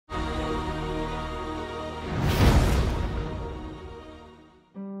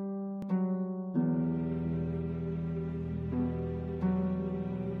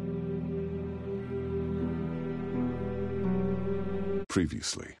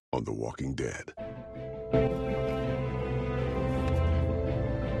Previously on The Walking Dead.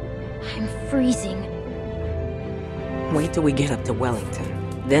 I'm freezing. Wait till we get up to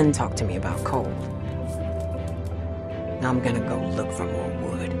Wellington, then talk to me about cold. I'm gonna go look for more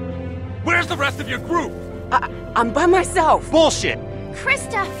wood. Where's the rest of your group? I'm by myself! Bullshit!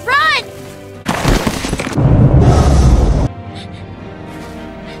 Krista, run!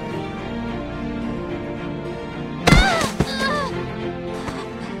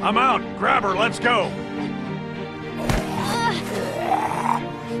 I'm out. Grab her. Let's go.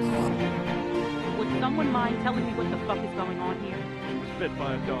 Would someone mind telling me what the fuck is going on here? Bit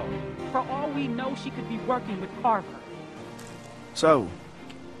by a dog. For all we know, she could be working with Carver. So,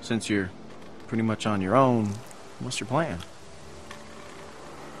 since you're pretty much on your own, what's your plan?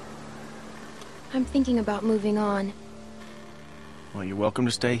 I'm thinking about moving on. Well, you're welcome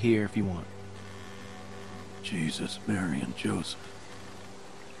to stay here if you want. Jesus, Mary, and Joseph.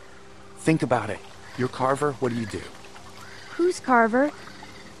 Think about it. You're Carver, what do you do? Who's Carver?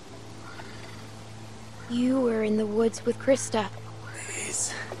 You were in the woods with Krista.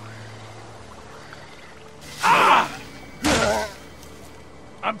 Please. I'm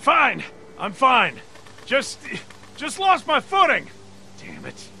fine. I'm fine. Just lost my footing. Damn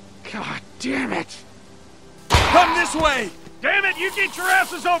it. God damn it. Come this way. Damn it, you get your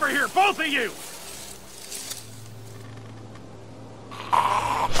asses over here, both of you.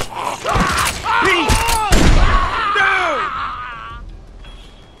 No!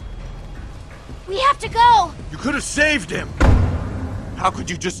 We have to go! You could have saved him. How could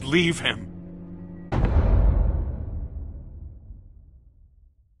you just leave him?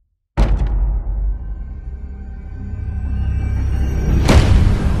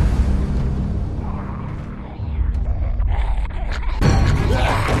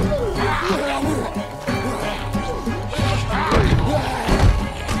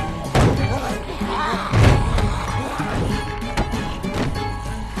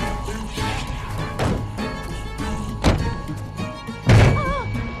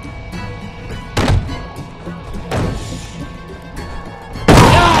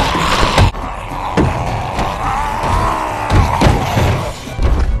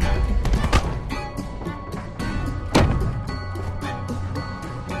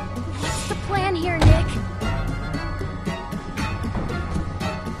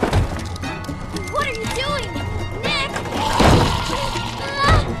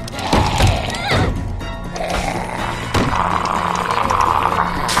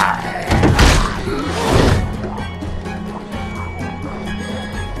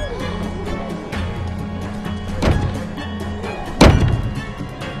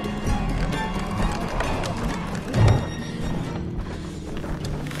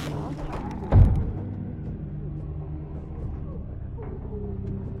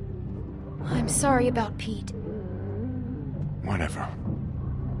 I'm sorry about Pete. Whatever.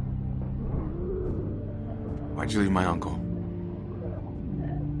 Why'd you leave my uncle?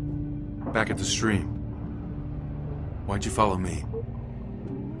 Back at the stream. Why'd you follow me?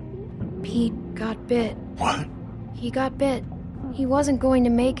 Pete got bit. What? He got bit. He wasn't going to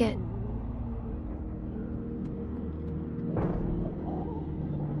make it.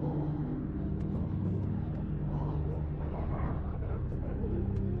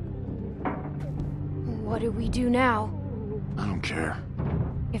 What do we do now? I don't care.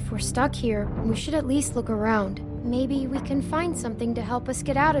 If we're stuck here, we should at least look around. Maybe we can find something to help us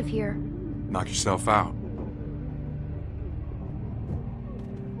get out of here. Knock yourself out.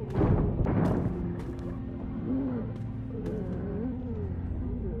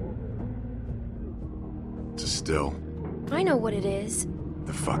 It's a still. I know what it is.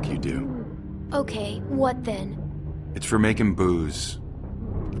 The fuck you do. Okay, what then? It's for making booze.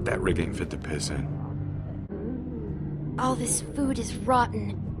 But that rig ain't fit to piss in. All this food is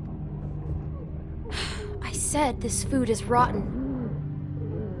rotten. I said this food is rotten.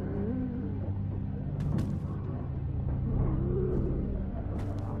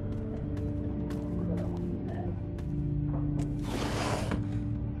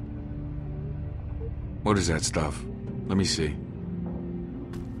 What is that stuff? Let me see.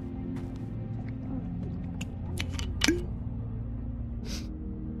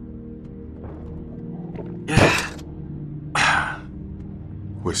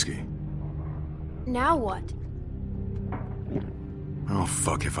 Whiskey. Now what? Oh,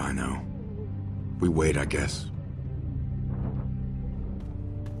 fuck if I know. We wait, I guess.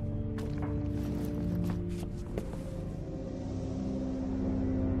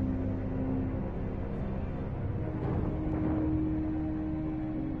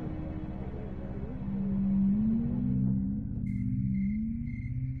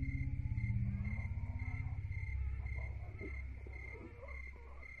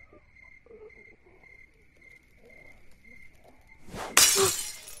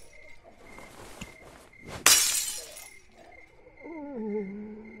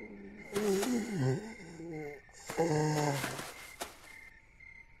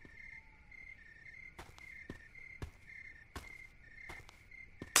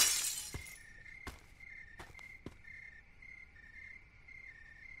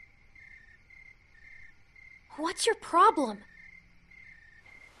 What's your problem?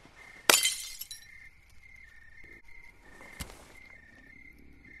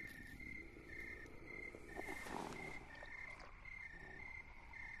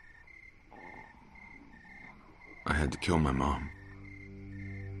 I had to kill my mom.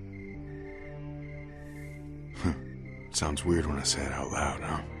 Sounds weird when I say it out loud,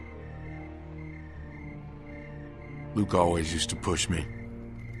 huh? Luke always used to push me.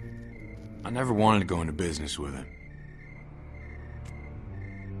 I never wanted to go into business with him.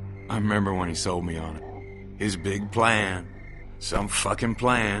 I remember when he sold me on it. His big plan. Some fucking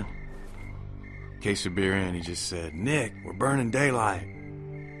plan. Case of beer in, he just said, "Nick, we're burning daylight."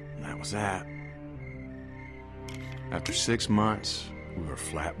 And that was that. After 6 months, we were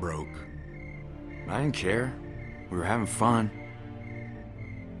flat broke. I didn't care. We were having fun.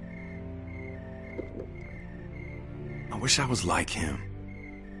 I wish I was like him.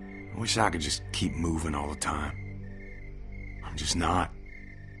 I wish I could just keep moving all the time. I'm just not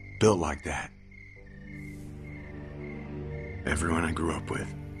built like that. Everyone I grew up with,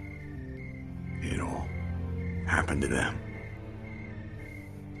 it all happened to them.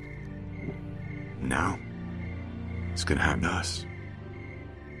 Now, it's gonna happen to us.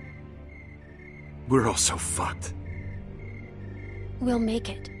 We're all so fucked. We'll make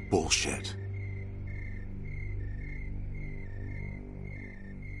it. Bullshit.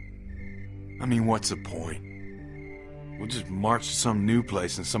 I mean, what's the point? We'll just march to some new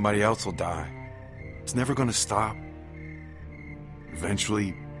place and somebody else will die. It's never gonna stop.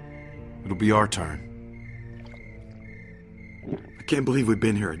 Eventually, it'll be our turn. I can't believe we've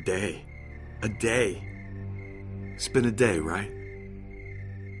been here a day. A day. It's been a day, right?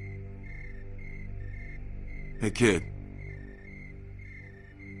 Hey, kid.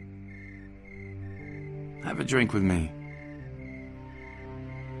 Have a drink with me.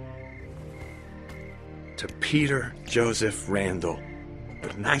 To Peter Joseph Randall,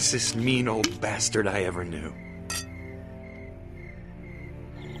 the nicest mean old bastard I ever knew.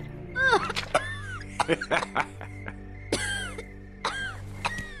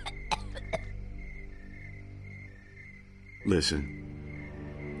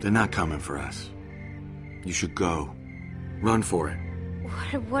 Listen, they're not coming for us. You should go. Run for it.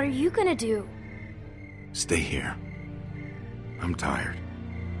 What are you gonna do? Stay here. I'm tired.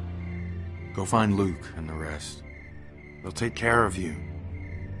 Go find Luke and the rest. They'll take care of you.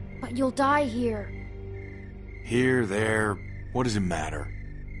 But you'll die here. Here, there, what does it matter?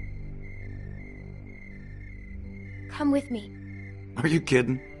 Come with me. Are you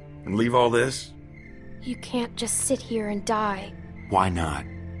kidding? And leave all this? You can't just sit here and die. Why not?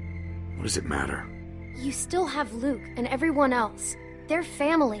 What does it matter? You still have Luke and everyone else. They're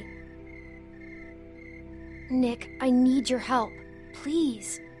family. Nick, I need your help.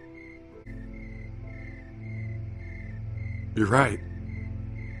 Please. You're right.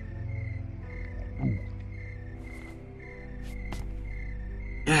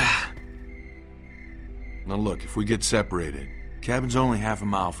 Yeah. Now look, if we get separated, cabin's only half a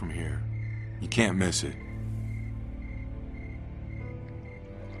mile from here. You can't miss it.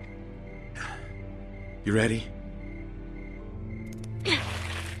 You ready?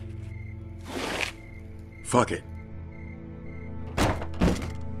 Fuck it.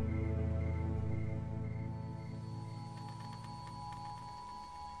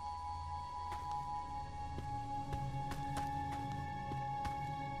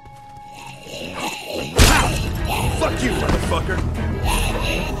 Fuck you, motherfucker!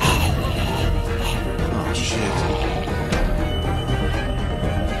 Oh, shit.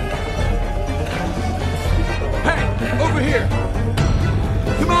 Hey! Over here!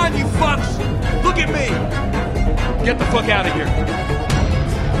 Come on, you fucks! Look at me! Get the fuck out of here!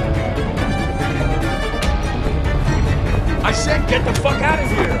 I said get the fuck out of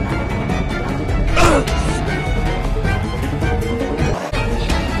here! Ugh.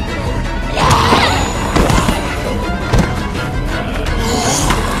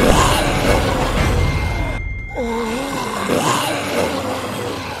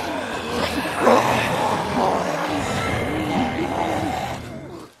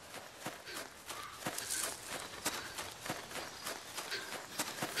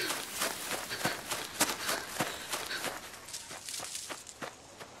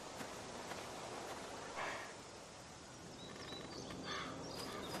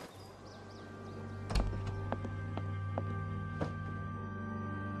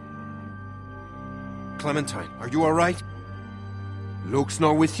 Clementine, are you all right? Luke's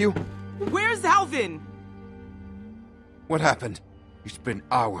not with you? Where's Alvin? What happened? It's been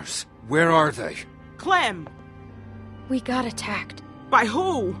hours. Where are they? Clem. We got attacked. By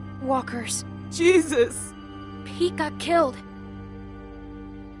who? Walkers. Jesus. Pete got killed.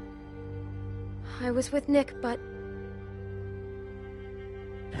 I was with Nick, but...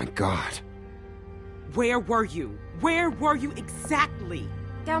 My God. Where were you? Where were you exactly?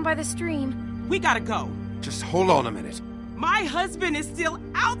 Down by the stream. We gotta go. Just hold on a minute. My husband is still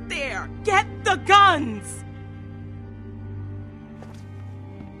out there! Get the guns!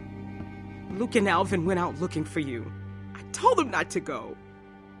 Luke and Alvin went out looking for you. I told them not to go.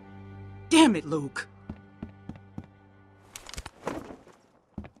 Damn it, Luke.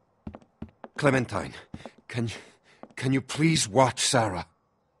 Clementine, can you please watch Sarah?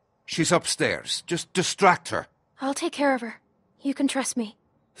 She's upstairs. Just distract her. I'll take care of her. You can trust me.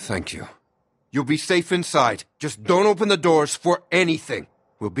 Thank you. You'll be safe inside. Just don't open the doors for anything.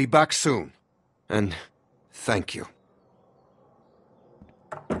 We'll be back soon. And thank you.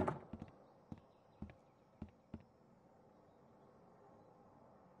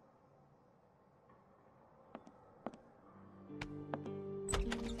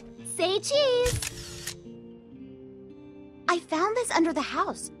 Say cheese! I found this under the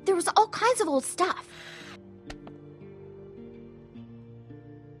house. There was all kinds of old stuff.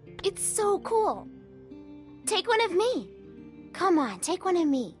 It's so cool. Take one of me. Come on, take one of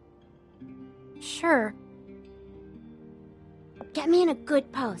me. Sure. Get me in a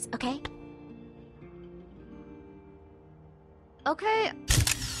good pose, okay? Okay.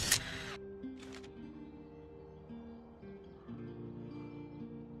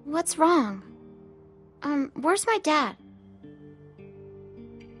 What's wrong? Where's my dad?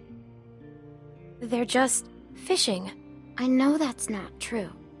 They're just fishing. I know that's not true.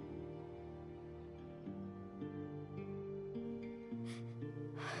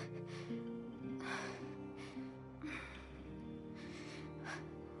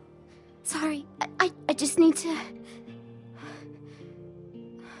 Sorry, I just need to...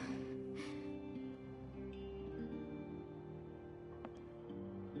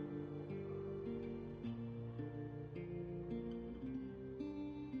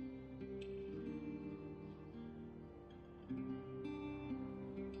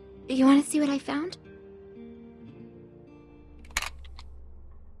 You want to see what I found?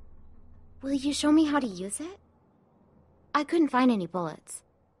 Will you show me how to use it? I couldn't find any bullets.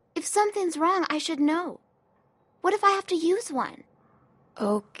 If something's wrong, I should know. What if I have to use one?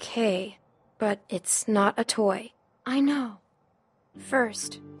 Okay, but it's not a toy. I know.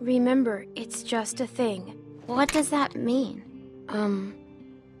 First, remember, it's just a thing. What does that mean?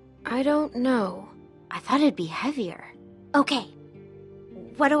 I don't know. I thought it'd be heavier. Okay.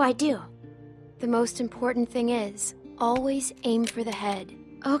 What do I do? The most important thing is, always aim for the head.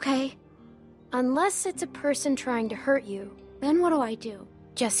 Okay. Unless it's a person trying to hurt you. Then what do I do?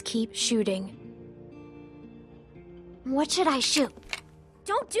 Just keep shooting. What should I shoot?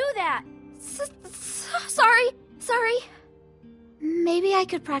 Don't do that! Sorry. Maybe I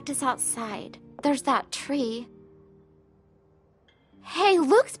could practice outside. There's that tree. Hey,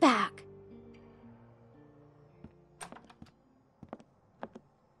 Luke's back!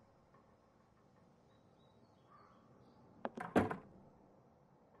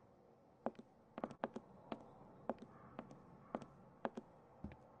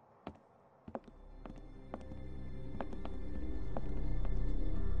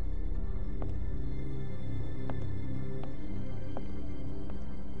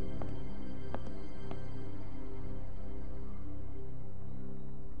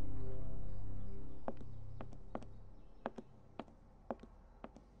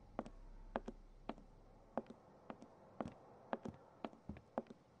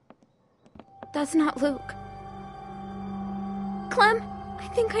 That's not Luke. Clem, I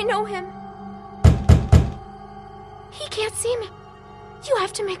think I know him. He can't see me. You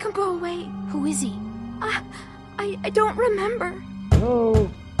have to make him go away. Who is he? I don't remember.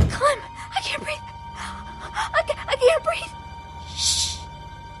 No. Clem, I can't breathe. I can't breathe. Shh.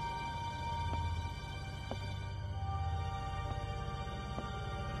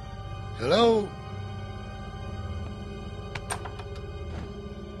 Hello?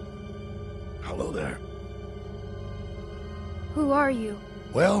 Hello there. Who are you?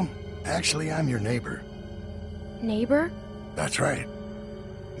 Well, actually, I'm your neighbor. Neighbor? That's right.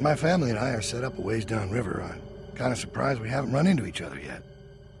 My family and I are set up a ways downriver. I'm kind of surprised we haven't run into each other yet.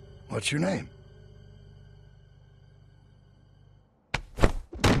 What's your name?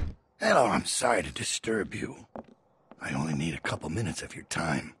 Hello, I'm sorry to disturb you. I only need a couple minutes of your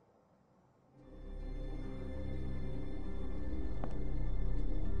time.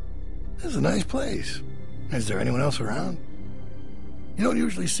 This is a nice place. Is there anyone else around? You don't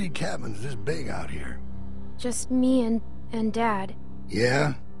usually see cabins this big out here. Just me and Dad.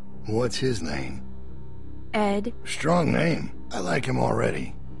 Yeah? What's his name? Ed. Strong name. I like him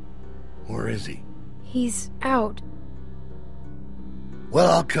already. Where is he? He's out.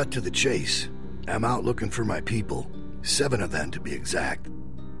 Well, I'll cut to the chase. I'm out looking for my people. 7 of them, to be exact.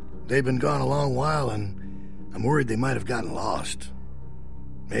 They've been gone a long while, and I'm worried they might have gotten lost.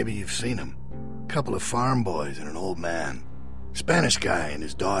 Maybe you've seen them. Couple of farm boys and an old man. Spanish guy and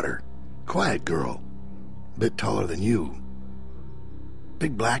his daughter. Quiet girl. Bit taller than you.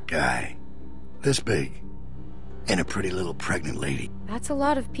 Big black guy. This big. And a pretty little pregnant lady. That's a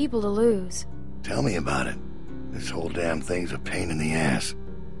lot of people to lose. Tell me about it. This whole damn thing's a pain in the ass.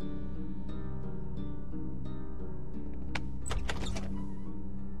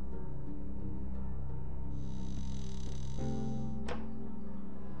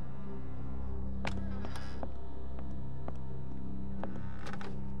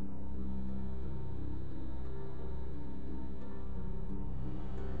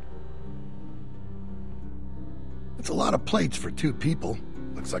 It's a lot of plates for 2 people.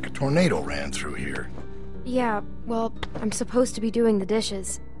 Looks like a tornado ran through here. Yeah, well, I'm supposed to be doing the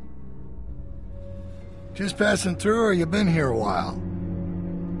dishes. Just passing through, or you been here a while?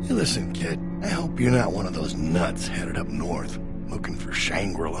 Hey, listen, kid. I hope you're not one of those nuts headed up north, looking for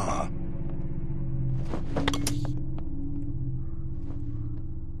Shangri-La.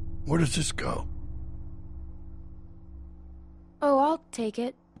 Where does this go? Oh, I'll take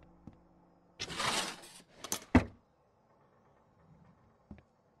it.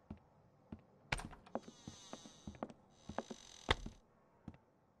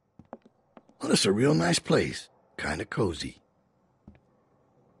 Well, it's a real nice place. Kinda cozy.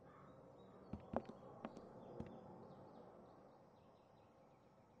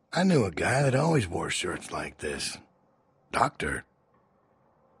 I knew a guy that always wore shirts like this. Doctor.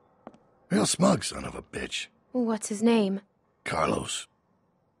 Real smug son of a bitch. What's his name? Carlos.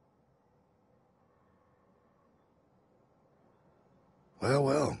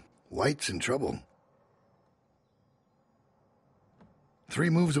 Well, White's in trouble. 3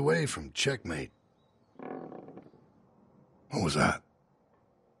 moves away from checkmate. What was that?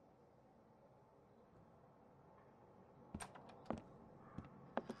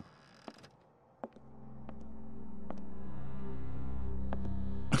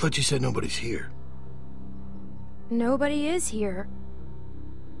 I thought you said nobody's here. Nobody is here.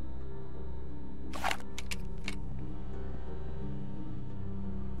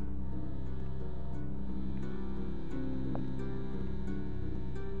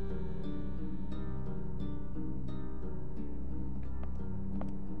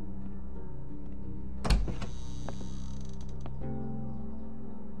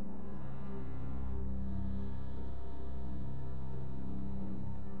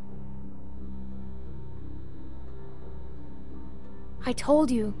 I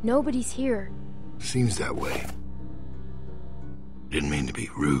told you, nobody's here. Seems that way. Didn't mean to be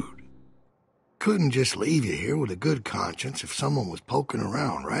rude. Couldn't just leave you here with a good conscience if someone was poking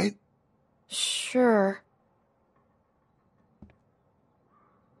around, right? Sure.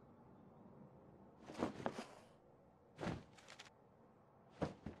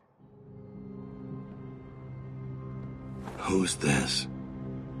 Who's this?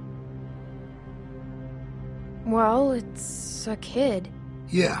 Well, it's a kid.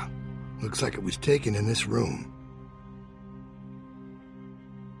 Yeah. Looks like it was taken in this room.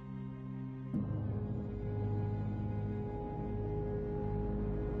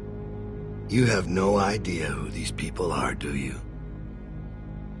 You have no idea who these people are, do you?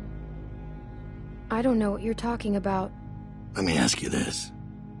 I don't know what you're talking about. Let me ask you this.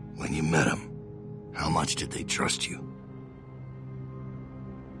 When you met them, how much did they trust you?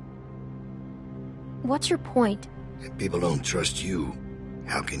 What's your point? If people don't trust you,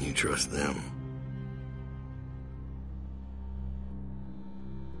 how can you trust them?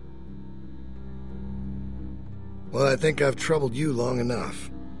 Well, I think I've troubled you long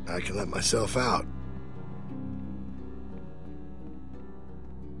enough. I can let myself out.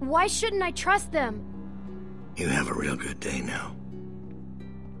 Why shouldn't I trust them? You have a real good day now.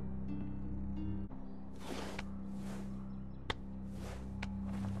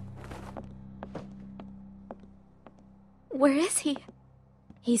 Where is he?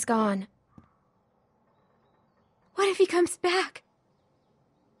 He's gone. What if he comes back?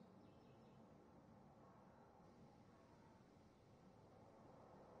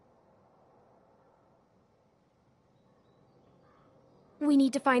 We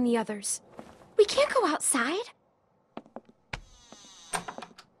need to find the others. We can't go outside.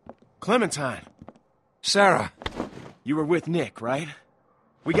 Clementine. Sarah. You were with Nick, right?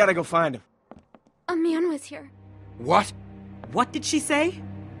 We gotta go find him. A man was here. What? What did she say?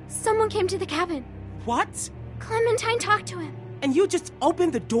 Someone came to the cabin. What? Clementine talked to him. And you just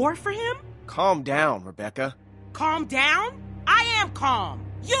opened the door for him? Calm down, Rebecca. Calm down? I am calm.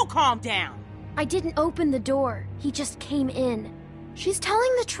 You calm down. I didn't open the door. He just came in. She's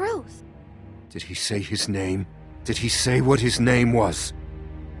telling the truth. Did he say his name? Did he say what his name was?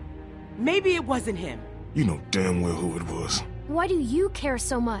 Maybe it wasn't him. You know damn well who it was. Why do you care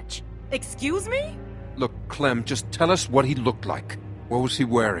so much? Excuse me? Look, Clem, just tell us what he looked like. What was he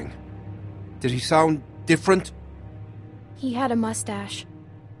wearing? Did he sound different? He had a mustache.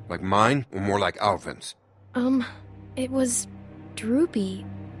 Like mine, or more like Alvin's? It was droopy.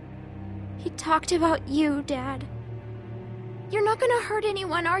 He talked about you, Dad. You're not gonna hurt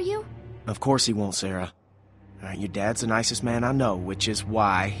anyone, are you? Of course he won't, Sarah. Your dad's the nicest man I know, which is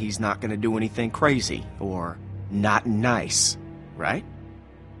why he's not gonna do anything crazy, or not nice, right?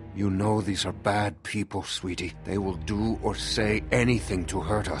 You know these are bad people, sweetie. They will do or say anything to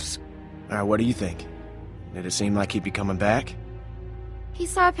hurt us. Alright, what do you think? Did it seem like he'd be coming back? He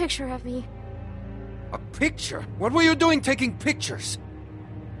saw a picture of me. A picture? What were you doing taking pictures?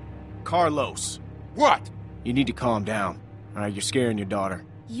 Carlos. What? You need to calm down. Alright, you're scaring your daughter.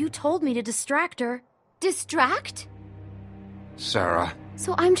 You told me to distract her. Distract? Sarah.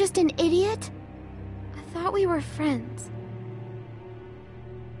 So I'm just an idiot? I thought we were friends.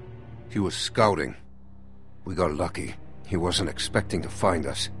 He was scouting. We got lucky. He wasn't expecting to find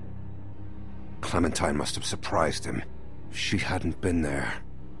us. Clementine must have surprised him. She hadn't been there.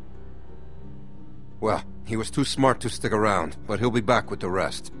 Well, he was too smart to stick around, but he'll be back with the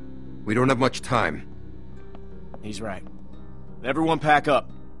rest. We don't have much time. He's right. Everyone pack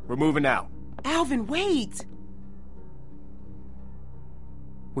up. We're moving out. Alvin, wait!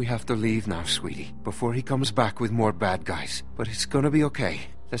 We have to leave now, sweetie, before he comes back with more bad guys. But it's gonna be okay.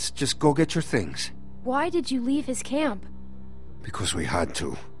 Let's just go get your things. Why did you leave his camp? Because we had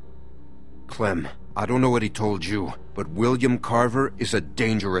to. Clem, I don't know what he told you, but William Carver is a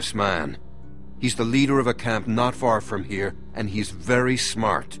dangerous man. He's the leader of a camp not far from here, and he's very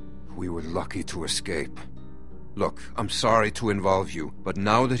smart. We were lucky to escape. Look, I'm sorry to involve you, but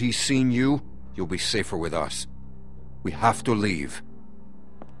now that he's seen you, you'll be safer with us. We have to leave.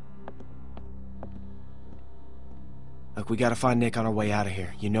 Look, we gotta find Nick on our way out of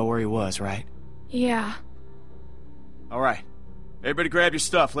here. You know where he was, right? Yeah. Alright. Everybody grab your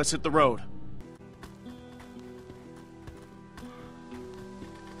stuff. Let's hit the road.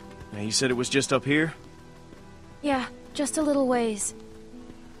 Now, you said it was just up here? Yeah, just a little ways.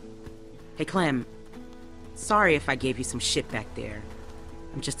 Hey, Clem. Sorry if I gave you some shit back there.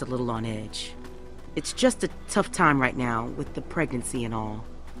 I'm just a little on edge. It's just a tough time right now with the pregnancy and all.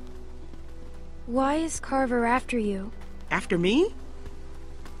 Why is Carver after you? After me?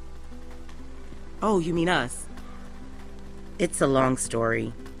 Oh, you mean us? It's a long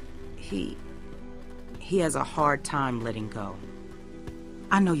story. He has a hard time letting go.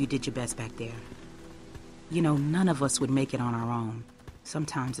 I know you did your best back there. You know, none of us would make it on our own.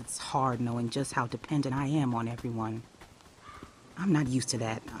 Sometimes it's hard knowing just how dependent I am on everyone. I'm not used to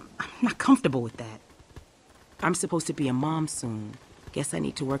that. I'm not comfortable with that. I'm supposed to be a mom soon. Guess I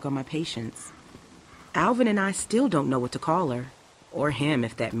need to work on my patience. Alvin and I still don't know what to call her. Or him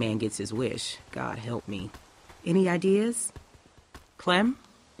if that man gets his wish. God help me. Any ideas? Clem?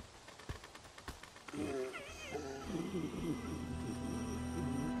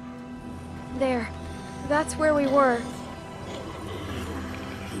 There. That's where we were.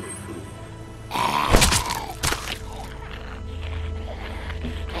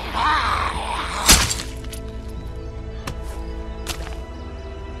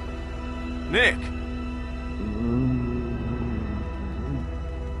 Nick!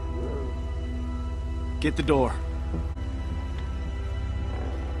 Get the door.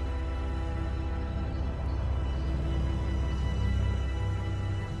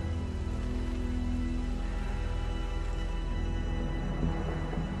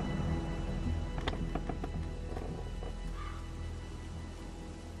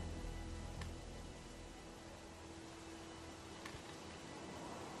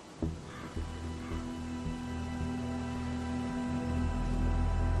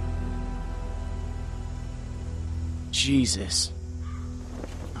 Jesus.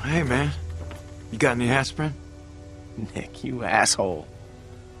 Hey, man. You got any aspirin? Nick, you asshole.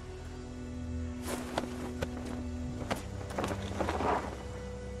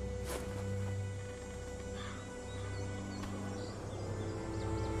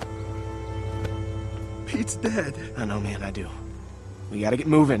 Pete's dead. I know, man, I do. We gotta get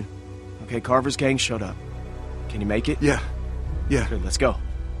moving. Okay, Carver's gang showed up. Can you make it? Yeah. Good, let's go.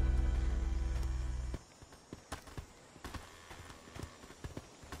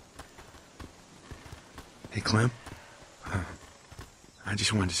 Hey, Clem. I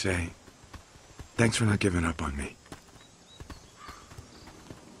just wanted to say, thanks for not giving up on me.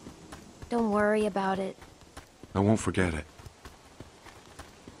 Don't worry about it. I won't forget it.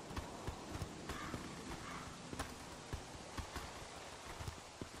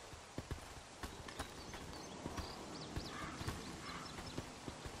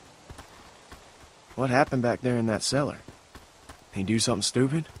 What happened back there in that cellar? He do something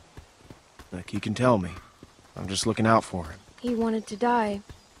stupid? Look, you can tell me. I'm just looking out for him. He wanted to die.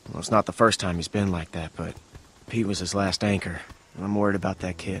 Well, it's not the first time he's been like that, but Pete was his last anchor, and I'm worried about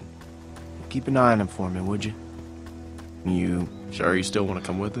that kid. Keep an eye on him for me, would you? You sure you still want to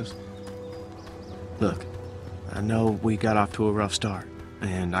come with us? Look, I know we got off to a rough start,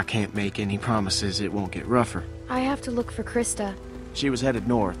 and I can't make any promises it won't get rougher. I have to look for Krista. She was headed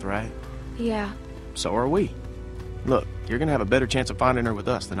north, right? Yeah. So are we. Look, you're gonna have a better chance of finding her with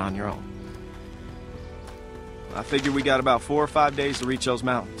us than on your own. I figure we got about 4 or 5 days to reach those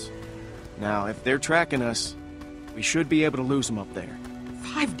mountains. Now, if they're tracking us, we should be able to lose them up there.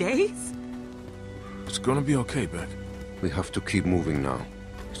 5 days? It's gonna be okay, Beck. We have to keep moving now.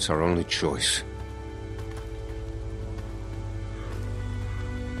 It's our only choice.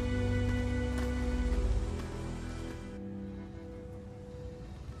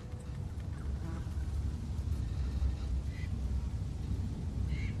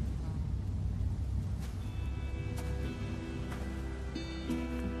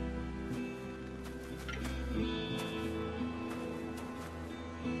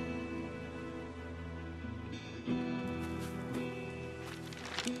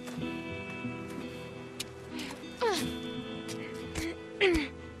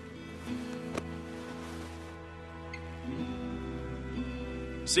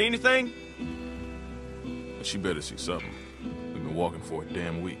 See anything? She better see something. We've been walking for a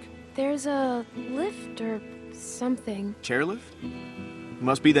damn week. There's a lift or something. Chairlift?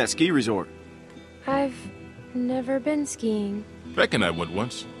 Must be that ski resort. I've never been skiing. Beck and I went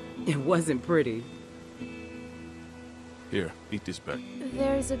once. It wasn't pretty. Here, eat this, Beck.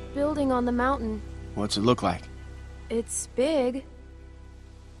 There's a building on the mountain. What's it look like? It's big.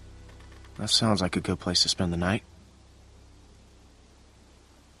 That sounds like a good place to spend the night.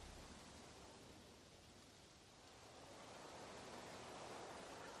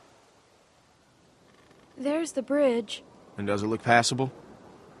 There's the bridge. And does it look passable?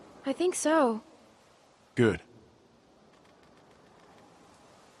 I think so. Good.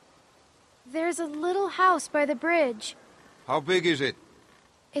 There's a little house by the bridge. How big is it?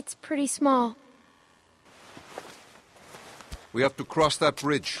 It's pretty small. We have to cross that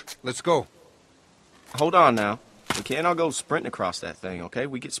bridge. Let's go. Hold on now. We can't all go sprinting across that thing, okay?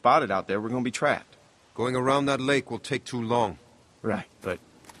 We get spotted out there, we're gonna be trapped. Going around that lake will take too long. Right, but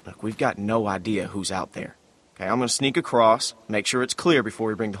look, we've got no idea who's out there. Okay, I'm gonna sneak across, make sure it's clear before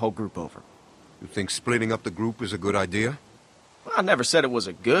we bring the whole group over. You think splitting up the group is a good idea? Well, I never said it was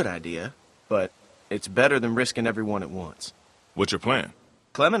a good idea, but it's better than risking everyone at once. What's your plan?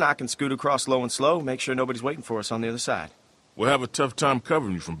 Clem and I can scoot across low and slow, make sure nobody's waiting for us on the other side. We'll have a tough time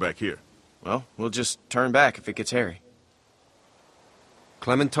covering you from back here. Well, we'll just turn back if it gets hairy.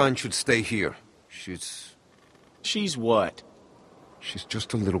 Clementine should stay here. She's what? She's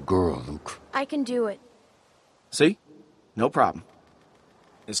just a little girl, Luke. I can do it. See? No problem.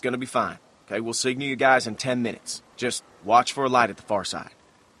 It's gonna be fine. Okay, we'll signal you guys in 10 minutes. Just watch for a light at the far side.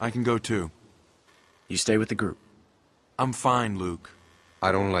 I can go too. You stay with the group. I'm fine, Luke.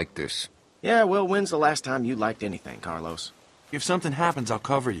 I don't like this. Yeah, well, when's the last time you liked anything, Carlos? If something happens, I'll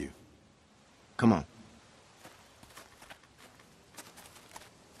cover you. Come on.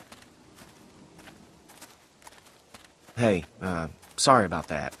 Hey, sorry about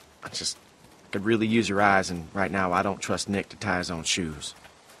that. I just could really use your eyes, and right now I don't trust Nick to tie his own shoes.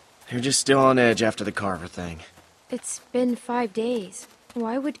 You're just still on edge after the Carver thing. It's been 5 days.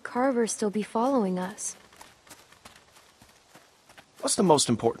 Why would Carver still be following us? What's the most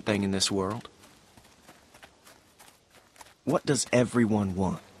important thing in this world? What does everyone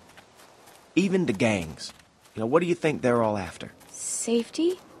want? Even the gangs. You know, what do you think they're all after?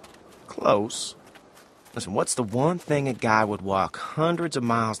 Safety? Close. Listen, what's the one thing a guy would walk hundreds of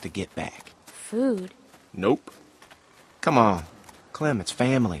miles to get back? Food. Nope. Come on. Clem, it's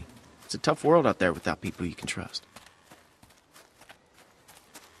family. It's a tough world out there without people you can trust.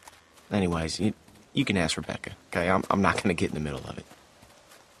 Anyways, you can ask Rebecca, okay? I'm not gonna get in the middle of it.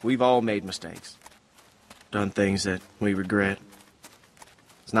 We've all made mistakes. Done things that we regret.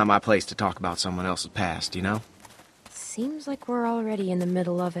 It's not my place to talk about someone else's past, you know? Seems like we're already in the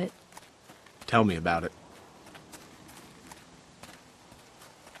middle of it. Tell me about it.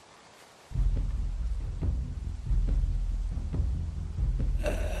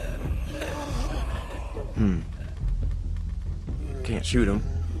 Can't shoot him.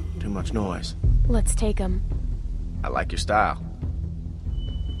 Too much noise. Let's take him. I like your style.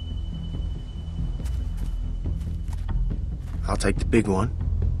 I'll take the big one.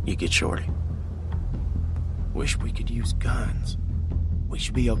 You get Shorty. Wish we could use guns. We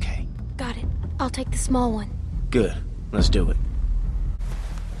should be okay. Got it. I'll take the small one. Good. Let's do it.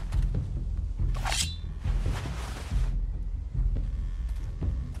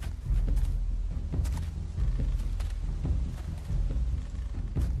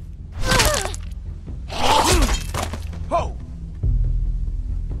 Ho!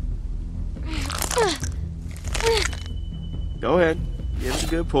 Go ahead. Give it a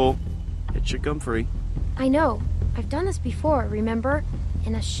good pull. It should come free. I know. I've done this before, remember?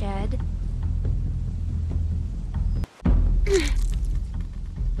 In a shed.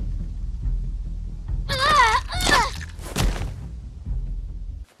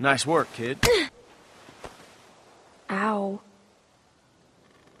 Nice work, kid. Ow.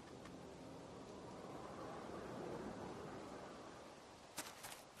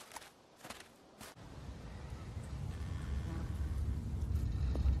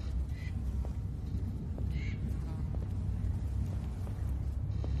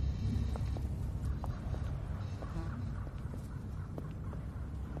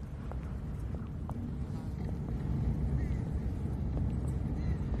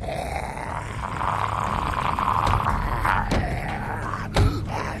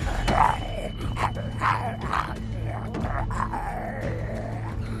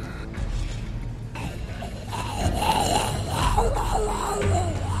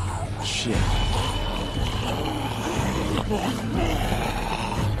 Shit.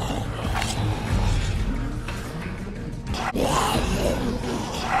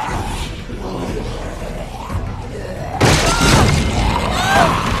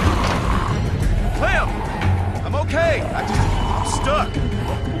 Clem! I'm okay. I'm stuck.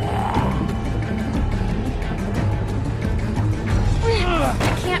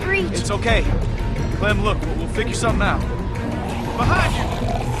 I can't reach. It's okay. Clem, look, we'll figure something out. Behind you!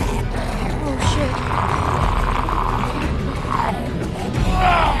 Oh, shit.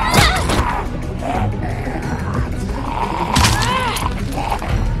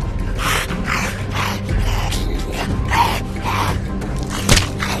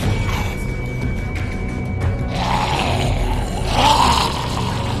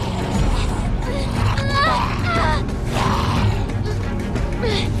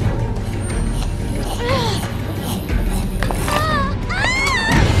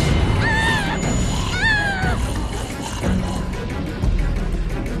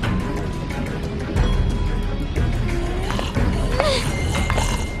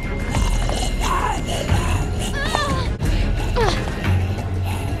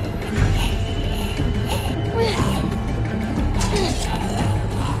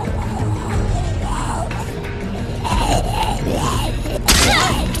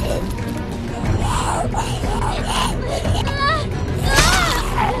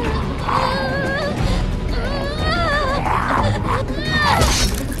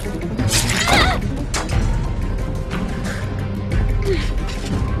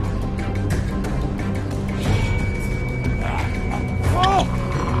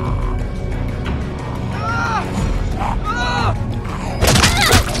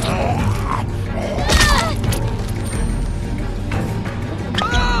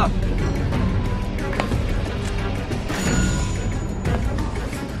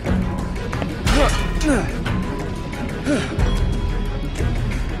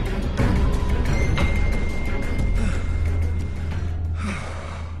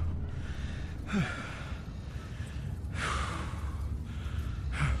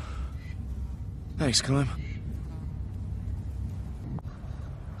 Thanks, Clem.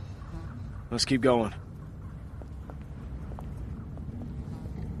 Let's keep going.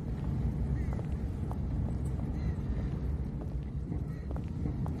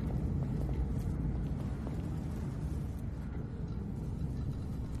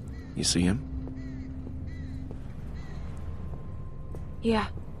 You see him? Yeah.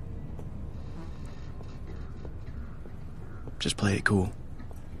 Just play it cool.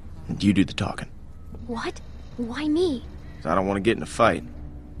 And you do the talking. What? Why me? 'Cause I don't want to get in a fight.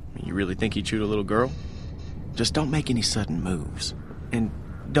 You really think he'd shoot a little girl? Just don't make any sudden moves. And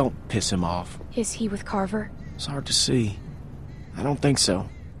don't piss him off. Is he with Carver? It's hard to see. I don't think so.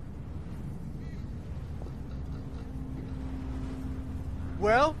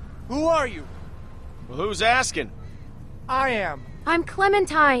 Well, who are you? Well, who's asking? I am. I'm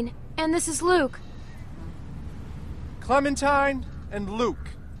Clementine, and this is Luke. Clementine and Luke.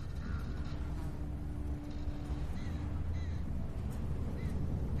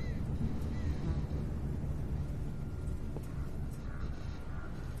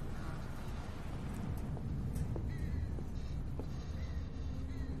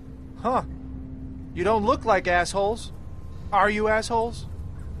 Huh. You don't look like assholes. Are you assholes?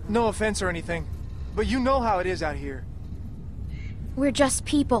 No offense or anything, but you know how it is out here. We're just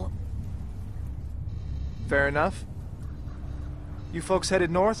people. Fair enough. You folks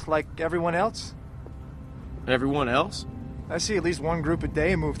headed north like everyone else? Everyone else? I see at least one group a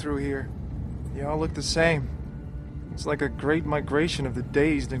day move through here. They all look the same. It's like a great migration of the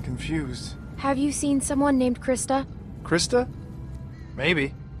dazed and confused. Have you seen someone named Krista? Krista?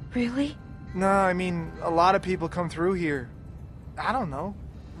 Maybe. Really? No, I mean, a lot of people come through here. I don't know.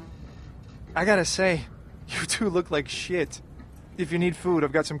 I gotta say, you two look like shit. If you need food,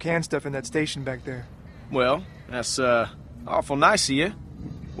 I've got some canned stuff in that station back there. Well, that's, awful nice of you.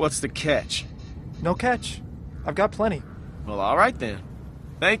 What's the catch? No catch. I've got plenty. Well, all right then.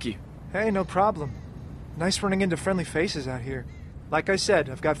 Thank you. Hey, no problem. Nice running into friendly faces out here. Like I said,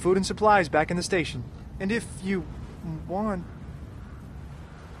 I've got food and supplies back in the station. And if you want...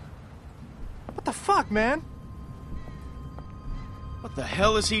 What the fuck, man? What the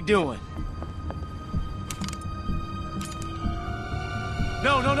hell is he doing?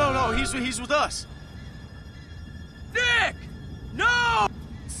 No, he's with us. Nick! No!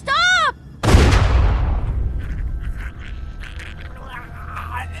 Stop!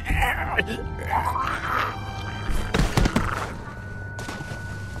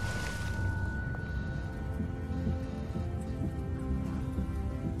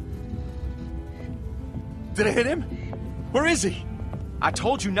 Did I hit him? Where is he? I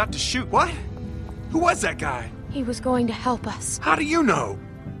told you not to shoot. What? Who was that guy? He was going to help us. How do you know?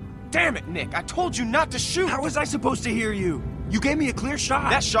 Damn it, Nick. I told you not to shoot. How was I supposed to hear you? You gave me a clear shot.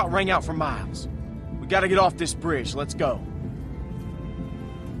 That shot rang out for miles. We gotta get off this bridge. Let's go.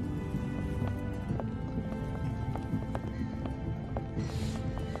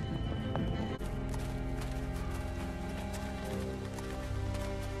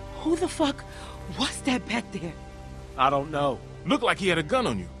 Who the fuck was that back there? I don't know. Looked like he had a gun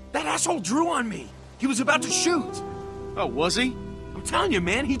on you. That asshole drew on me. He was about to shoot. Oh, was he? I'm telling you,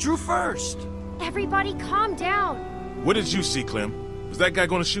 man, he drew first. Everybody calm down. What did you see, Clem? Was that guy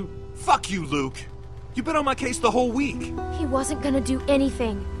gonna shoot? Fuck you, Luke. You've been on my case the whole week. He wasn't gonna do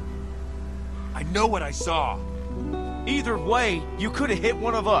anything. I know what I saw. Either way, you could have hit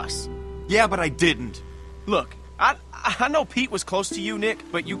one of us. Yeah, but I didn't. Look, I know Pete was close to you,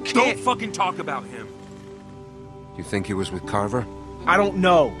 Nick, but you can't... Don't fucking talk about him. You think he was with Carver? I don't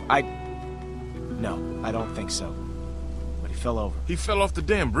know. No, I don't think so. But he fell over. He fell off the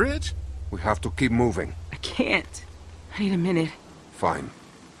damn bridge? We have to keep moving. I can't. I need a minute. Fine.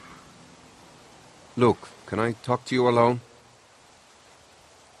 Luke, can I talk to you alone?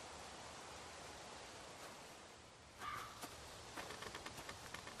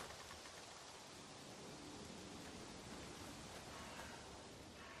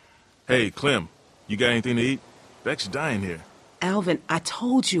 Hey, Clem, you got anything to eat? Beck's dying here. Alvin, I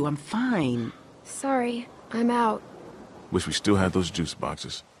told you I'm fine. Sorry, I'm out. Wish we still had those juice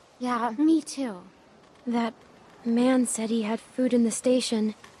boxes. Yeah, me too. That man said he had food in the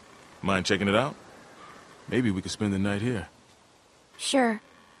station. Mind checking it out? Maybe we could spend the night here. Sure.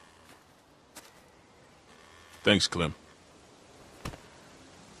 Thanks, Clem.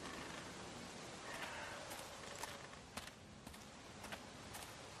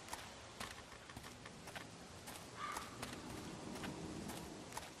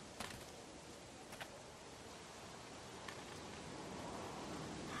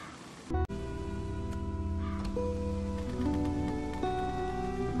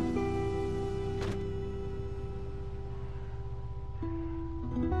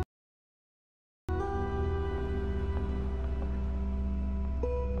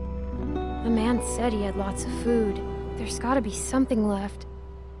 The man said he had lots of food. There's gotta be something left.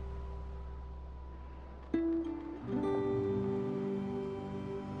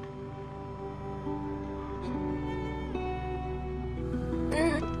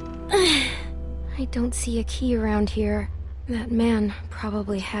 I don't see a key around here. That man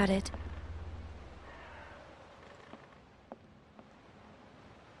probably had it.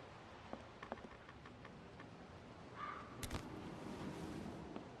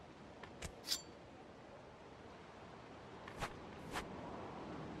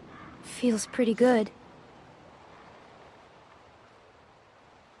 Feels pretty good.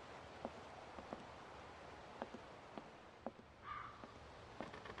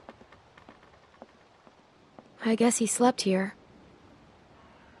 I guess he slept here.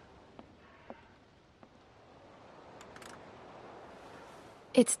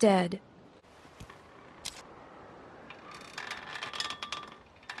 It's dead.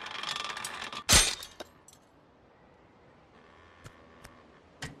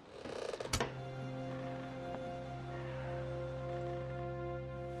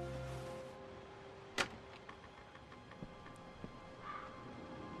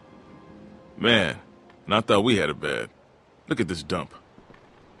 Man, and I thought we had it bad. Look at this dump.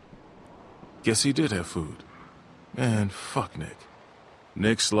 Guess he did have food. Man, fuck Nick.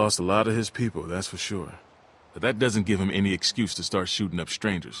 Nick's lost a lot of his people, that's for sure. But that doesn't give him any excuse to start shooting up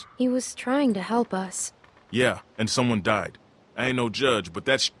strangers. He was trying to help us. Yeah, and someone died. I ain't no judge, but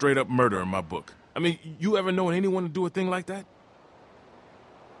that's straight up murder in my book. I mean, you ever known anyone to do a thing like that?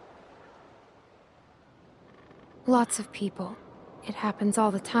 Lots of people. It happens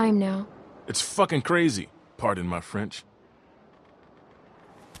all the time now. It's fucking crazy. Pardon my French.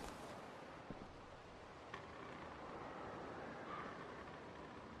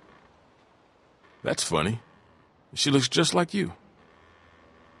 That's funny. She looks just like you.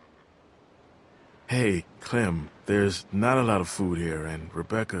 Hey, Clem, there's not a lot of food here, and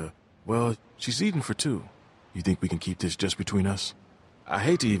Rebecca, well, she's eating for two. You think we can keep this just between us? I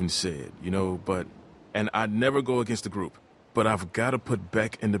hate to even say it, you know, but... And I'd never go against the group, but I've got to put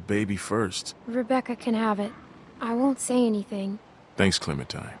Beck and the baby first. Rebecca can have it. I won't say anything. Thanks,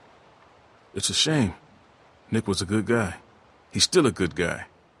 Clementine. It's a shame. Nick was a good guy. He's still a good guy.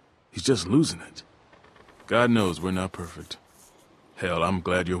 He's just losing it. God knows we're not perfect. Hell, I'm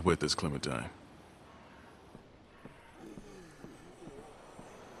glad you're with us, Clementine.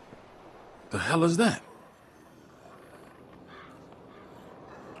 The hell is that?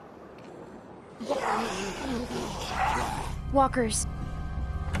 Walkers.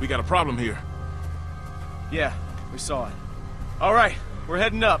 We got a problem here. Yeah, we saw it. All right, we're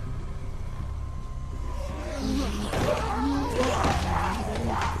heading up.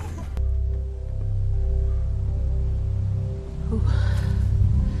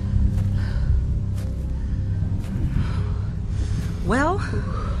 Well,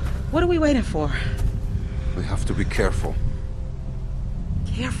 what are we waiting for? We have to be careful.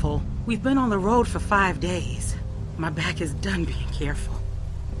 Careful? We've been on the road for 5 days. My back is done being careful.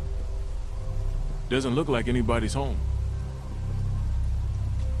 Doesn't look like anybody's home.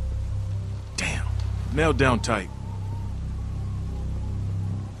 Damn. Nailed down tight.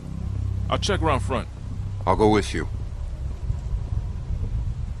 I'll check around front. I'll go with you.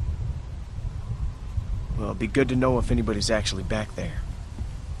 Well, it'd be good to know if anybody's actually back there.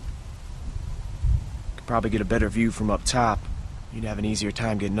 Could probably get a better view from up top. You'd have an easier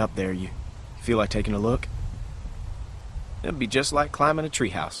time getting up there. You feel like taking a look? It'd be just like climbing a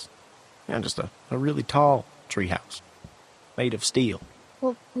treehouse. Yeah, just a really tall treehouse. Made of steel.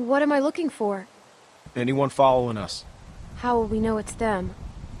 Well, what am I looking for? Anyone following us? How will we know it's them?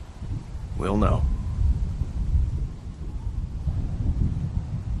 We'll know.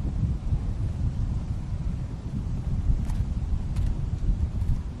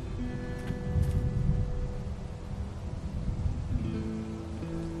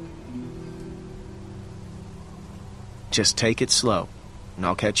 Just take it slow, and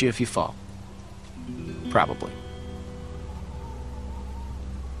I'll catch you if you fall. Probably.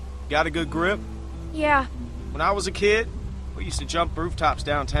 Got a good grip? Yeah. When I was a kid, we used to jump rooftops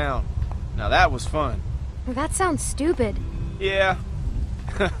downtown. Now that was fun. That sounds stupid. Yeah.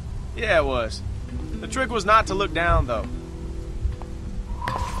 Yeah, it was. The trick was not to look down, though.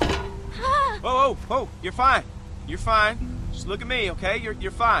 Whoa, whoa, whoa, you're fine. You're fine. Just look at me, okay?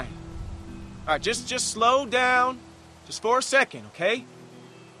 You're fine. All right, just slow down. Just for a second, okay?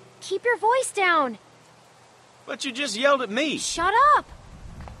 Keep your voice down. But you just yelled at me. Shut up.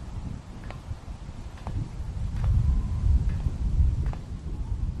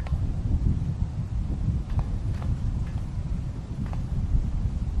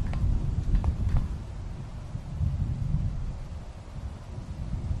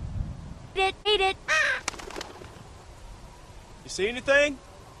 Eat it. You see anything?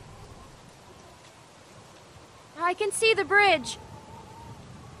 I can see the bridge.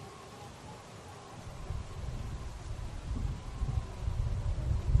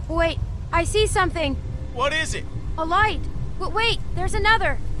 Wait, I see something. What is it? A light. Wait, there's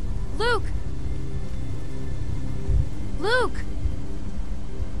another. Luke. Luke.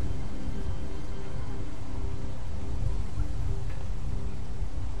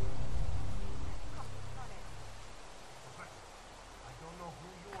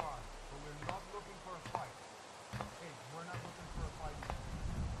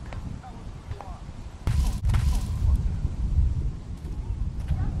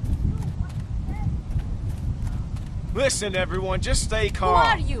 Listen, everyone, just stay calm. Who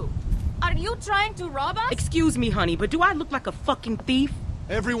are you? Are you trying to rob us? Excuse me, honey, but do I look like a fucking thief?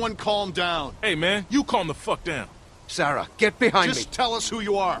 Everyone calm down. Hey, man, you calm the fuck down. Sarah, get behind me. Just tell us who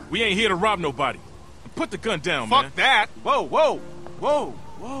you are. We ain't here to rob nobody. Put the gun down, man. Fuck that. Whoa, whoa, whoa,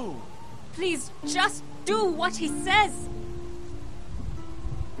 whoa. Please, just do what he says.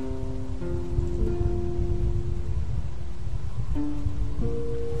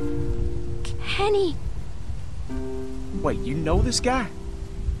 Kenny! Wait, you know this guy?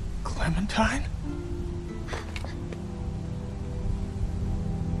 Clementine?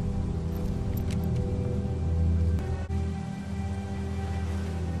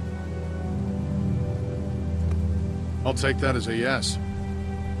 I'll take that as a yes.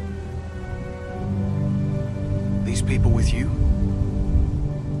 These people with you?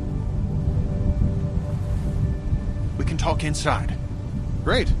 We can talk inside.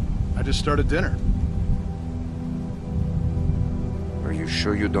 Great. I just started dinner. Are you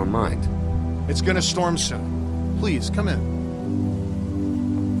sure you don't mind? It's gonna storm soon. Please, come in.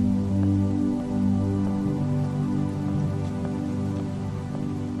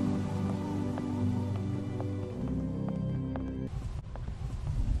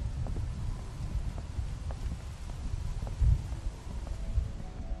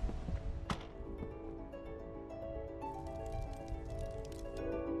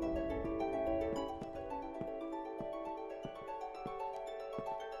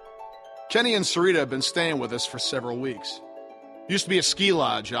 Kenny and Sarita have been staying with us for several weeks. Used to be a ski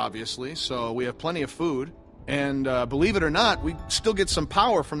lodge, obviously, so we have plenty of food. And believe it or not, we still get some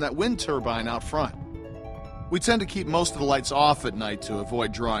power from that wind turbine out front. We tend to keep most of the lights off at night to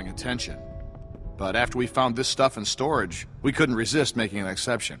avoid drawing attention. But after we found this stuff in storage, we couldn't resist making an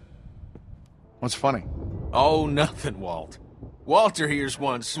exception. What's funny? Oh, nothing, Walt. Walter here's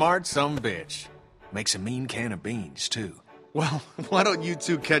one smart sumbitch. Makes a mean can of beans, too. Well, why don't you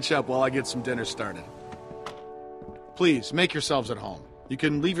two catch up while I get some dinner started? Please, make yourselves at home. You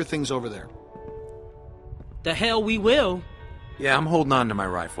can leave your things over there. The hell we will. Yeah, I'm holding on to my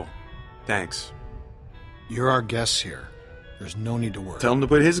rifle. Thanks. You're our guests here. There's no need to worry. Tell him to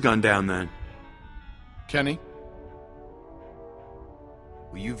put his gun down then. Kenny?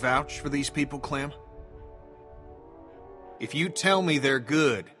 Will you vouch for these people, Clem? If you tell me they're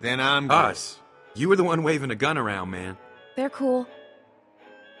good, then I'm good. Us. You were the one waving a gun around, man. They're cool.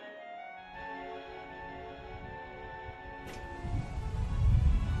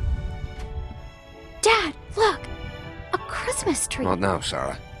 Dad, look! A Christmas tree! Not now,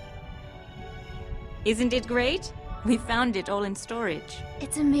 Sarah. Isn't it great? We found it all in storage.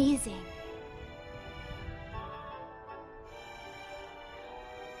 It's amazing.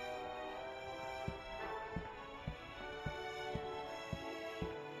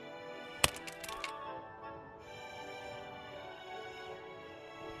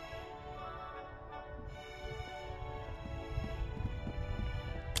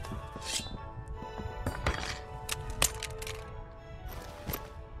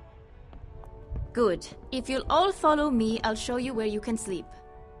 Good. If you'll all follow me, I'll show you where you can sleep.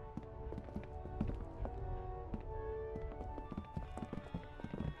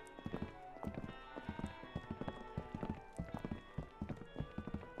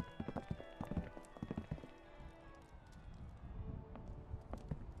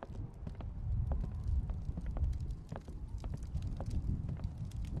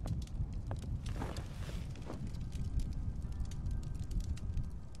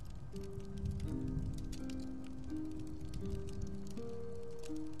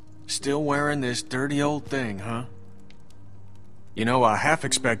 Still wearing this dirty old thing, huh? You know, I half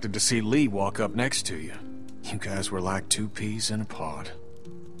expected to see Lee walk up next to you. You guys were like two peas in a pod.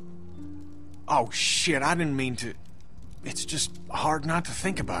 Oh, shit, I didn't mean to... It's just hard not to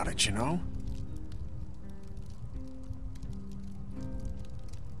think about it, you know?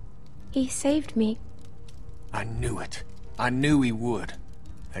 He saved me. I knew it. I knew he would.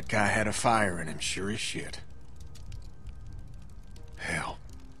 That guy had a fire in him, sure as shit. Hell.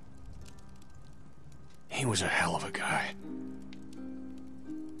 He was a hell of a guy.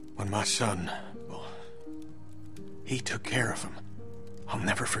 When my son... well, he took care of him. I'll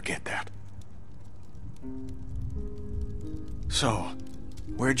never forget that. So,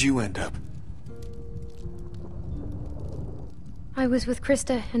 where'd you end up? I was with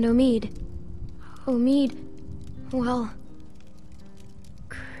Krista and Omid. Omid... well...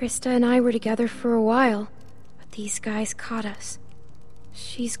 Krista and I were together for a while, but these guys caught us.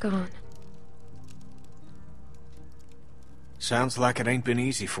 She's gone. Sounds like it ain't been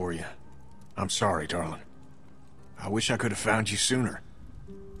easy for you. I'm sorry, darling. I wish I could have found you sooner.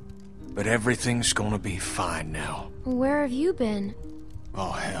 But everything's gonna be fine now. Where have you been?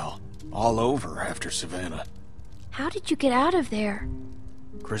 Oh, hell. All over after Savannah. How did you get out of there?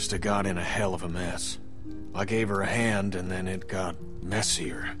 Krista got in a hell of a mess. I gave her a hand, and then it got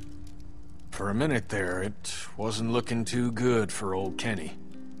messier. For a minute there, it wasn't looking too good for old Kenny.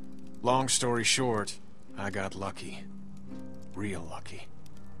 Long story short, I got lucky. Real lucky.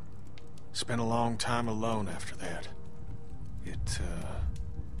 Spent a long time alone after that.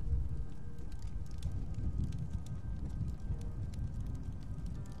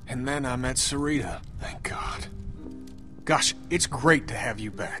 And then I met Sarita, thank God. Gosh, it's great to have you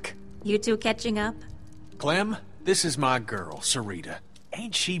back. You two catching up? Clem, this is my girl, Sarita.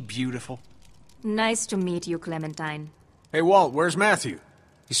 Ain't she beautiful? Nice to meet you, Clementine. Hey, Walt, where's Matthew?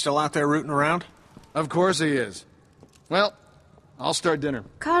 He's still out there rooting around? Of course he is. Well, I'll start dinner.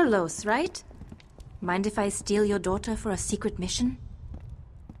 Carlos, right? Mind if I steal your daughter for a secret mission?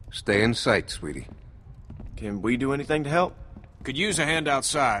 Stay in sight, sweetie. Can we do anything to help? Could use a hand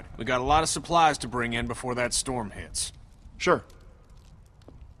outside. We got a lot of supplies to bring in before that storm hits. Sure.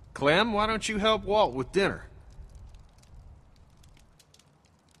 Clem, why don't you help Walt with dinner?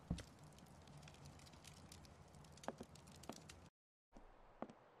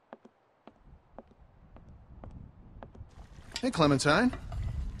 Hey, Clementine.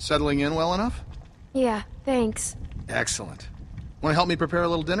 Settling in well enough? Yeah, thanks. Excellent. Want to help me prepare a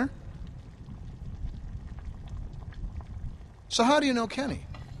little dinner? So how do you know Kenny?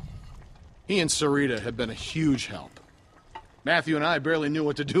 He and Sarita have been a huge help. Matthew and I barely knew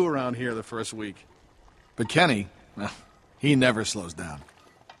what to do around here the first week. But Kenny, well, he never slows down.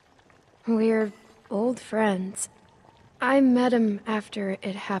 We're old friends. I met him after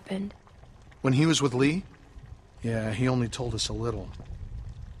it happened. When he was with Lee? Yeah, he only told us a little.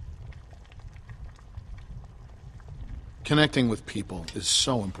 Connecting with people is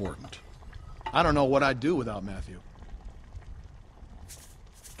so important. I don't know what I'd do without Matthew.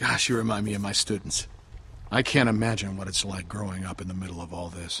 Gosh, you remind me of my students. I can't imagine what it's like growing up in the middle of all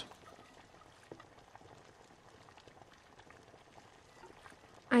this.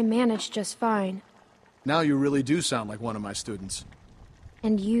 I managed just fine. Now you really do sound like one of my students.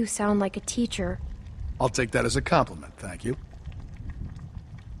 And you sound like a teacher. I'll take that as a compliment, thank you.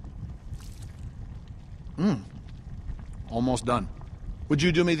 Almost done. Would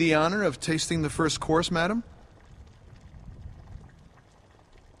you do me the honor of tasting the first course, madam?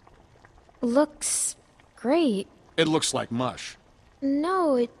 Looks great. It looks like mush.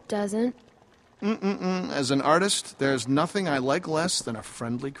 No, it doesn't. As an artist, there's nothing I like less than a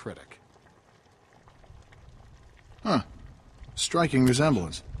friendly critic. Huh. Striking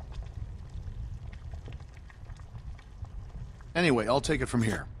resemblance. Anyway, I'll take it from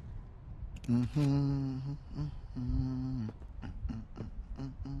here.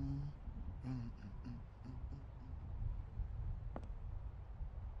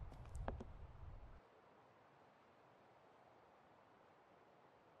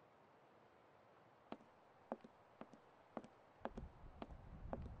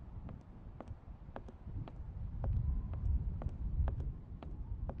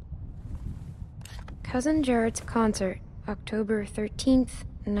 Cousin Jared's concert, October 13th,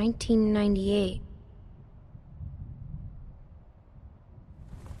 1998.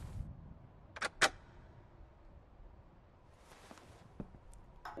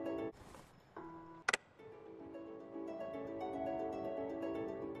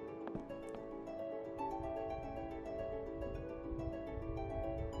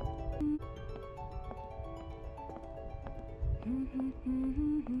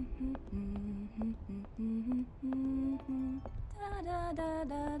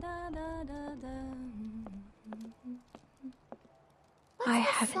 I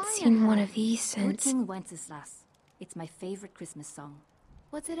haven't seen one of these since... King Wenceslas. It's my favorite Christmas song.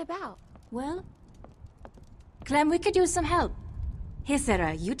 What's it about? Well, Clem, we could use some help. Here,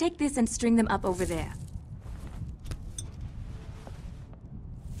 Sarah, you take this and string them up over there.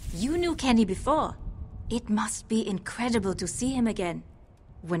 You knew Kenny before. It must be incredible to see him again.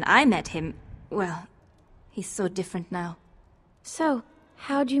 When I met him, well, he's so different now. So,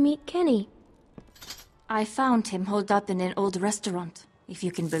 how'd you meet Kenny? I found him holed up in an old restaurant, if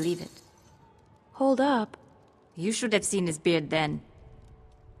you can believe it. Hold up? You should have seen his beard then.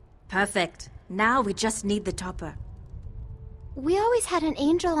 Perfect. Now we just need the topper. We always had an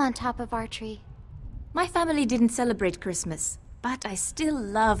angel on top of our tree. My family didn't celebrate Christmas, but I still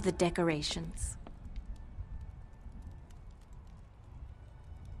love the decorations.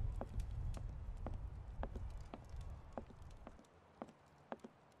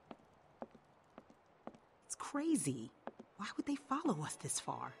 It's crazy. Why would they follow us this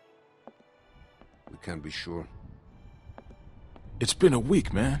far? We can't be sure. It's been a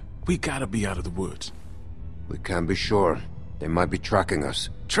week, man. We gotta be out of the woods. We can't be sure. They might be tracking us.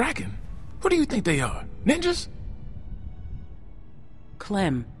 Tracking? Who do you think they are? Ninjas?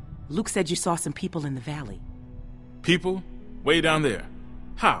 Clem, Luke said you saw some people in the valley. People? Way down there.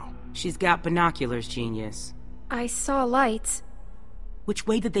 How? She's got binoculars, genius. I saw lights. Which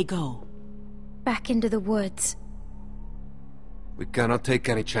way did they go? Back into the woods. We cannot take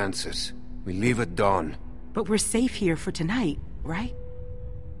any chances. We leave at dawn. But we're safe here for tonight, right?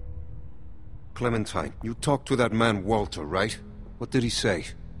 Clementine, you talked to that man Walter, right? What did he say?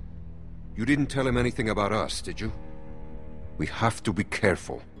 You didn't tell him anything about us, did you? We have to be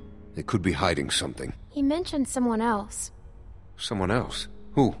careful. They could be hiding something. He mentioned someone else. Someone else?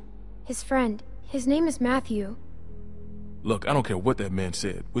 Who? His friend. His name is Matthew. Look, I don't care what that man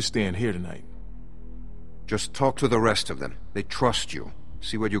said. We're staying here tonight. Just talk to the rest of them. They trust you.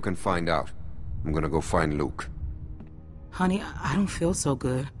 See what you can find out. I'm gonna go find Luke. Honey, I don't feel so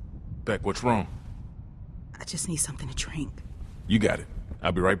good. Beck, what's wrong? I just need something to drink. You got it.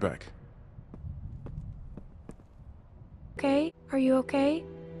 I'll be right back. Okay? Are you okay?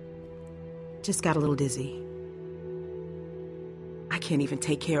 Just got a little dizzy. I can't even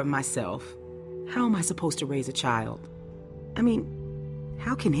take care of myself. How am I supposed to raise a child? I mean,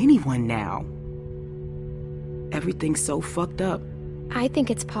 how can anyone now? Everything's so fucked up. I think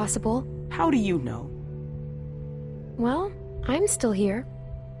it's possible. How do you know? Well, I'm still here.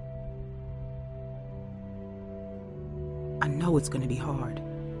 I know it's gonna be hard.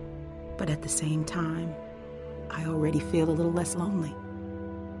 But at the same time, I already feel a little less lonely.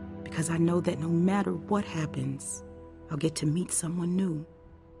 Because I know that no matter what happens, I'll get to meet someone new.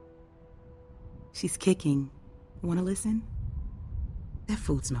 She's kicking. Wanna listen? That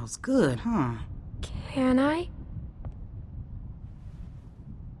food smells good, huh? Can I?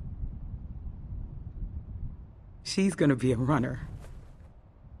 She's gonna be a runner.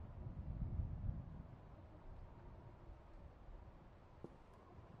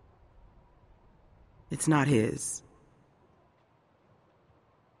 It's not his.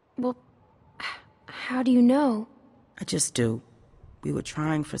 Well, how do you know? I just do. We were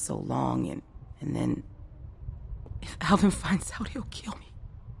trying for so long, and then... If Alvin finds out, he'll kill me.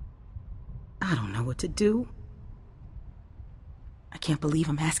 I don't know what to do. I can't believe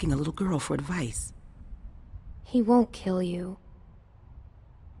I'm asking a little girl for advice. He won't kill you.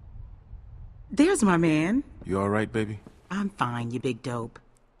 There's my man. You all right, baby? I'm fine, you big dope.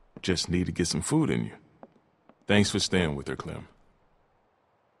 Just need to get some food in you. Thanks for staying with her, Clem.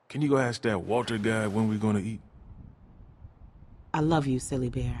 Can you go ask that Walter guy when we're gonna eat? I love you, silly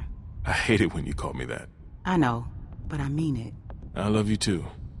bear. I hate it when you call me that. I know, but I mean it. I love you too.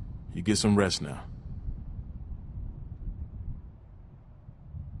 You get some rest now.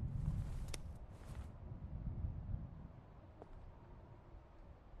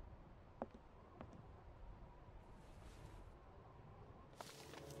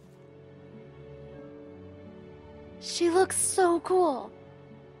 She looks so cool.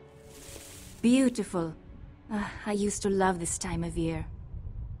 Beautiful. I used to love this time of year.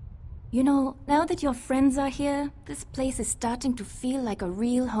 You know, now that your friends are here, this place is starting to feel like a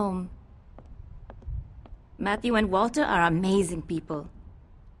real home. Matthew and Walter are amazing people.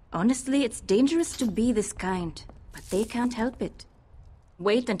 Honestly, it's dangerous to be this kind, but they can't help it.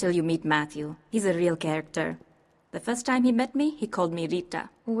 Wait until you meet Matthew. He's a real character. The first time he met me, he called me Rita.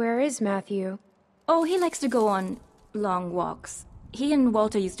 Where is Matthew? Oh, he likes to go on long walks. He and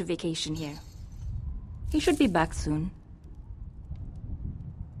Walter used to vacation here. He should be back soon.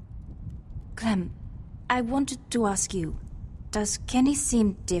 Clem, I wanted to ask you, does Kenny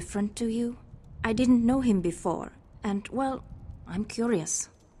seem different to you? I didn't know him before, and, well, I'm curious.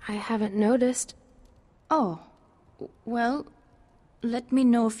 I haven't noticed. Oh, well, let me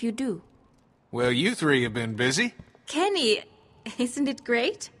know if you do. Well, you three have been busy. Kenny, isn't it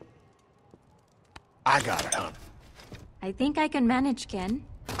great? I got it, hon. I think I can manage, Ken.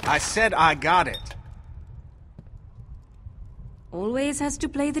 I said I got it. Always has to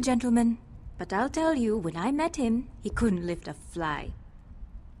play the gentleman. But I'll tell you, when I met him, he couldn't lift a fly.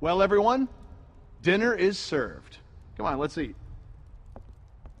 Well, everyone, dinner is served. Come on, let's eat.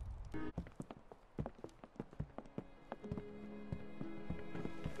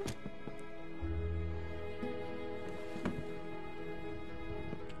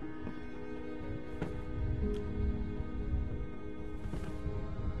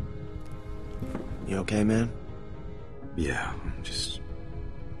 You okay, man? Yeah,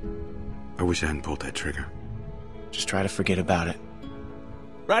 I wish I hadn't pulled that trigger. Just try to forget about it.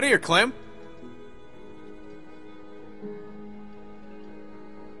 Right here, Clem.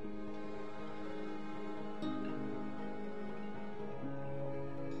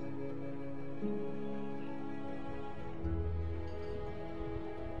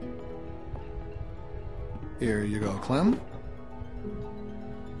 Here you go, Clem.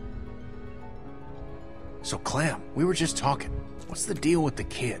 So, Clem, we were just talking. What's the deal with the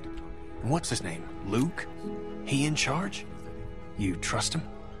kid? And what's his name? Luke? He in charge? You trust him?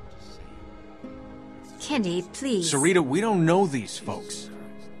 Kenny, please. Sarita, we don't know these folks.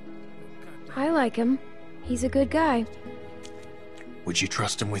 I like him. He's a good guy. Would you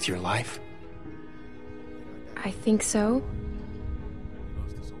trust him with your life? I think so.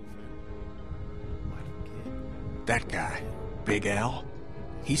 That guy, Big Al,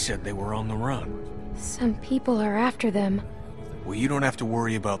 he said they were on the run. Some people are after them. Well, you don't have to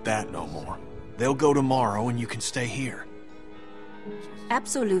worry about that no more. They'll go tomorrow and you can stay here.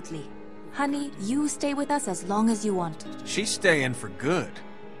 Absolutely. Honey, you stay with us as long as you want. She's staying for good.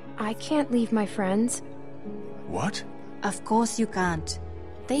 I can't leave my friends. What? Of course you can't.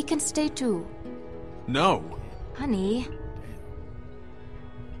 They can stay too. No. Honey.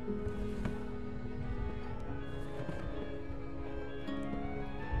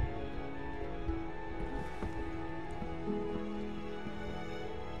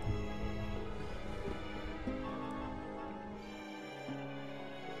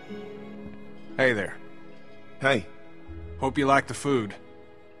 Hey there. Hey. Hope you like the food.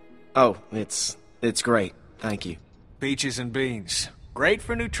 Oh, it's great. Thank you. Peaches and beans. Great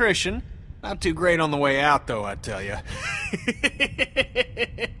for nutrition. Not too great on the way out, though, I tell you.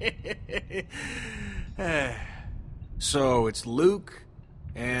 So, it's Luke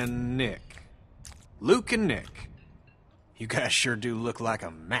and Nick. Luke and Nick. You guys sure do look like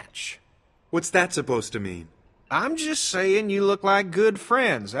a match. What's that supposed to mean? I'm just saying you look like good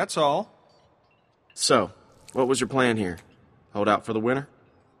friends, that's all. So, what was your plan here? Hold out for the winter?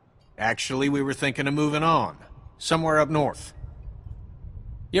 Actually, we were thinking of moving on. Somewhere up north.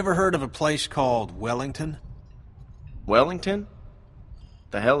 You ever heard of a place called Wellington? Wellington?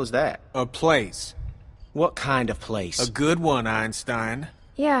 The hell is that? A place. What kind of place? A good one, Einstein.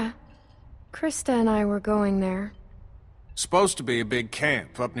 Yeah. Krista and I were going there. Supposed to be a big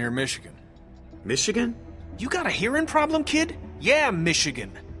camp up near Michigan. Michigan? You got a hearing problem, kid? Yeah,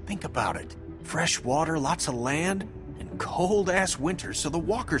 Michigan. Think about it. Fresh water, lots of land, and cold-ass winters so the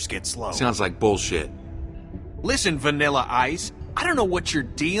walkers get slow. Sounds like bullshit. Listen, Vanilla Ice, I don't know what your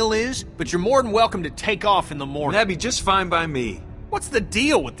deal is, but you're more than welcome to take off in the morning. That'd be just fine by me. What's the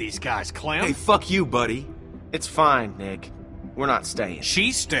deal with these guys, Clem? Hey, fuck you, buddy. It's fine, Nick. We're not staying.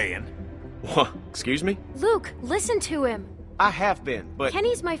 She's staying. What? Excuse me? Luke, listen to him. I have been, but...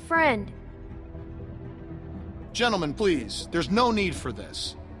 Kenny's my friend. Gentlemen, please, there's no need for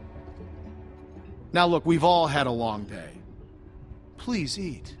this. Now look, we've all had a long day. Please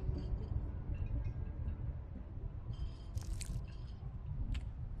eat.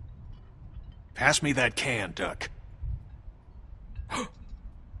 Pass me that can, Duck.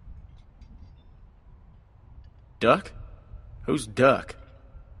 Duck? Who's Duck?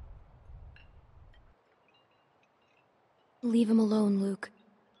 Leave him alone, Luke.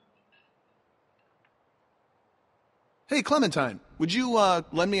 Hey, Clementine, would you,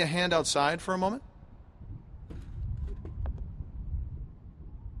 lend me a hand outside for a moment?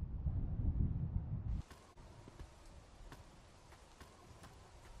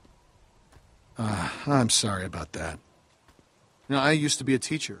 I'm sorry about that. You know, I used to be a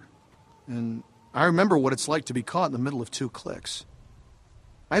teacher, and I remember what it's like to be caught in the middle of two cliques.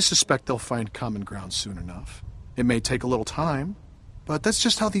 I suspect they'll find common ground soon enough. It may take a little time, but that's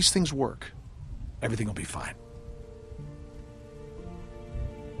just how these things work. Everything will be fine.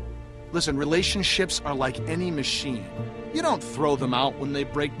 Listen, relationships are like any machine. You don't throw them out when they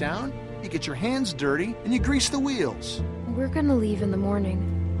break down. You get your hands dirty, and you grease the wheels. We're gonna leave in the morning.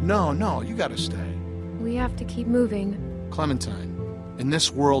 No, you gotta stay. We have to keep moving. Clementine, in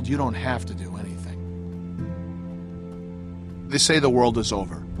this world, you don't have to do anything. They say the world is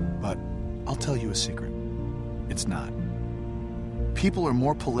over, but I'll tell you a secret. It's not. People are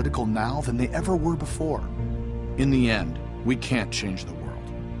more political now than they ever were before. In the end, we can't change the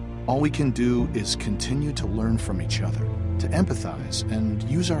world. All we can do is continue to learn from each other, to empathize, and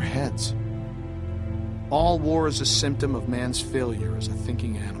use our heads. All war is a symptom of man's failure as a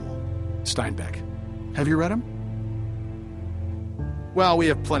thinking animal. Steinbeck. Have you read him? Well, we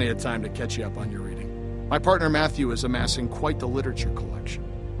have plenty of time to catch you up on your reading. My partner Matthew is amassing quite the literature collection.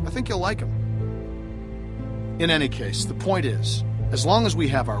 I think you'll like him. In any case, the point is, as long as we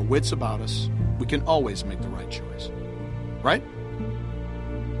have our wits about us, we can always make the right choice. Right?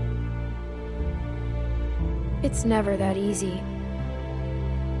 It's never that easy.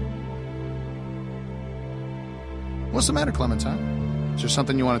 What's the matter, Clementine? Is there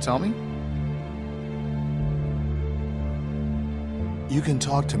something you want to tell me? You can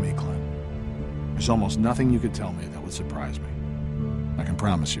talk to me, Clem. There's almost nothing you could tell me that would surprise me. I can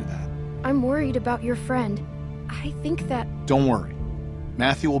promise you that. I'm worried about your friend. I think that... Don't worry.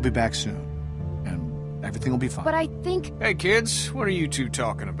 Matthew will be back soon, and everything will be fine. But I think... Hey, kids, what are you two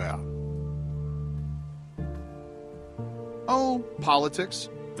talking about? Oh, politics.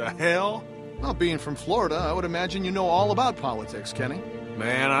 The hell? Well, being from Florida, I would imagine you know all about politics, Kenny.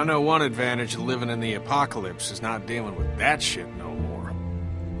 Man, I know one advantage of living in the apocalypse is not dealing with that shit no more.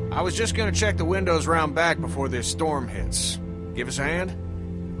 I was just gonna check the windows round back before this storm hits. Give us a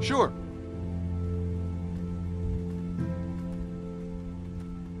hand? Sure.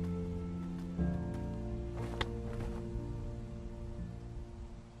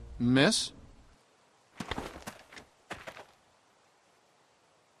 Miss?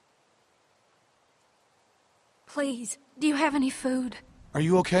 Please, do you have any food? Are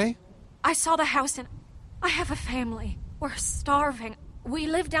you okay? I saw the house and I have a family. We're starving. We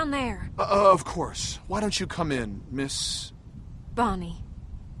live down there. Of course. Why don't you come in, Miss... Bonnie.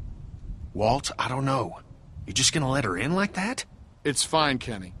 Walt, I don't know. You just gonna let her in like that? It's fine,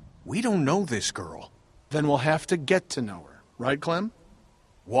 Kenny. We don't know this girl. Then we'll have to get to know her. Right, Clem?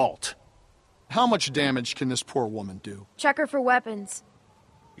 Walt. How much damage can this poor woman do? Check her for weapons.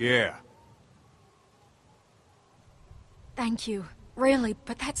 Yeah. Thank you. Really,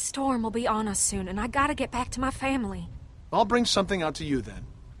 but that storm will be on us soon, and I gotta get back to my family. I'll bring something out to you then.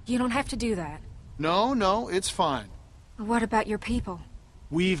 You don't have to do that. No, it's fine. What about your people?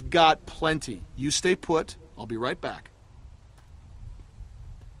 We've got plenty. You stay put. I'll be right back.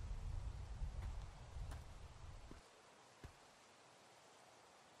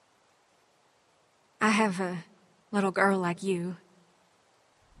 I have a little girl like you.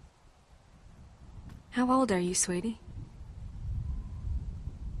 How old are you, sweetie?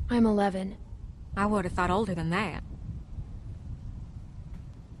 I'm 11. I would have thought older than that.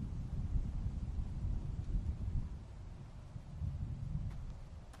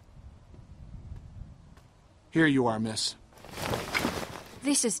 Here you are, miss.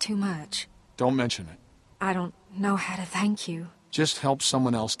 This is too much. Don't mention it. I don't know how to thank you. Just help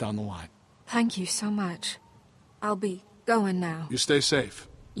someone else down the line. Thank you so much. I'll be going now. You stay safe.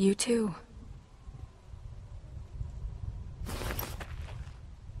 You too.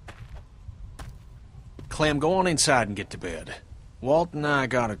 Clem, go on inside and get to bed. Walt and I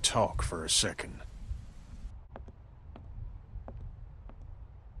gotta talk for a second.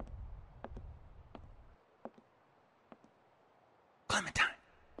 Clementine,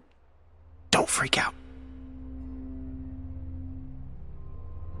 don't freak out.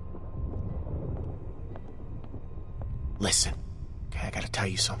 Listen, okay, I gotta tell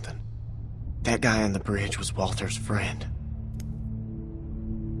you something. That guy on the bridge was Walter's friend.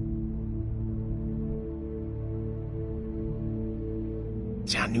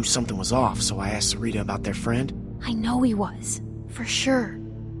 See, I knew something was off, so I asked Sarita about their friend. I know he was. For sure.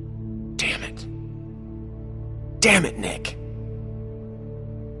 Damn it. Damn it, Nick.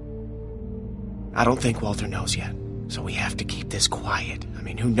 I don't think Walter knows yet, so we have to keep this quiet. I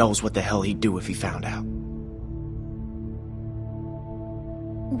mean, who knows what the hell he'd do if he found out.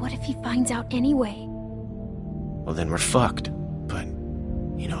 What if he finds out anyway? Well, then we're fucked. But,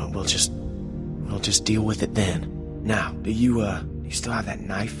 you know, we'll just deal with it then. Now, do you still have that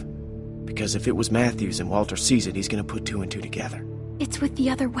knife? Because if it was Matthew's and Walter sees it, he's gonna put two and two together. It's with the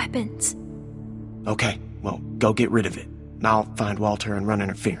other weapons. Okay, well, go get rid of it. And I'll find Walter and run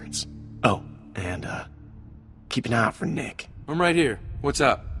interference. Oh, and, keep an eye out for Nick. I'm right here. What's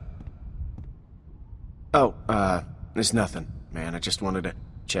up? Oh, it's nothing, man. I just wanted to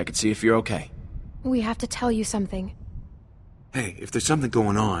check and see if you're okay. We have to tell you something. Hey, if there's something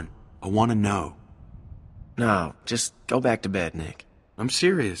going on, I want to know. No, just go back to bed, Nick. I'm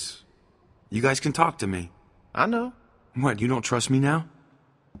serious. You guys can talk to me. I know. What, you don't trust me now?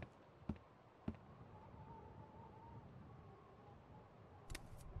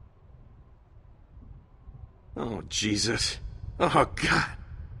 Oh, Jesus. Oh, God.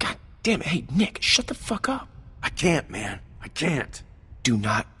 God damn it. Hey, Nick, shut the fuck up. I can't, man. I can't. Do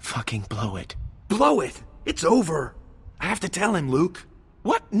not fucking blow it. Blow it? It's over. I have to tell him, Luke.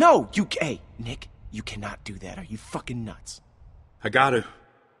 What? No, hey, Nick, you cannot do that. Are you fucking nuts? I gotta.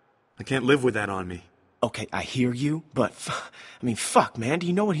 I can't live with that on me. Okay, I hear you, but, fuck, man. Do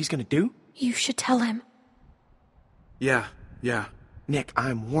you know what he's gonna do? You should tell him. Yeah. Nick,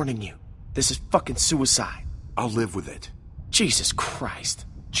 I'm warning you. This is fucking suicide. I'll live with it. Jesus Christ.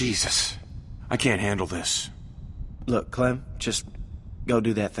 Jesus. I can't handle this. Look, Clem, just go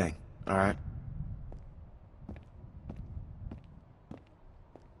do that thing, alright?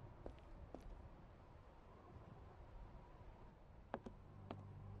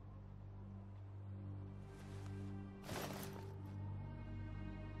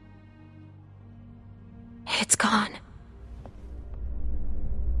 It's gone.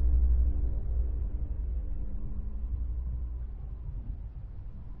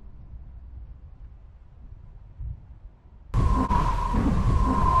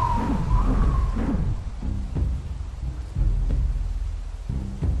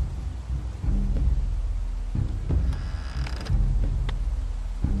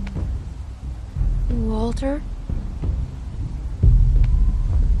 Walter?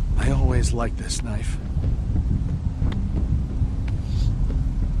 I always liked this knife.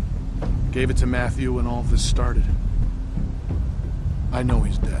 Gave it to Matthew when all this started. I know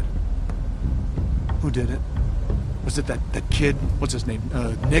he's dead. Who did it? Was it that kid? What's his name?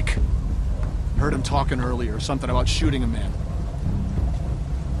 Nick? Heard him talking earlier, something about shooting a man.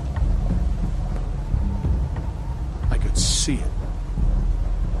 I could see it.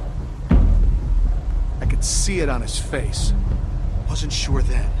 I could see it on his face. Wasn't sure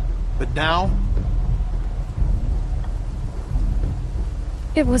then, but now...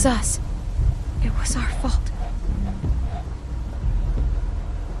 It was us. It was our fault.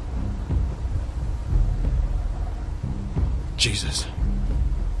 Jesus.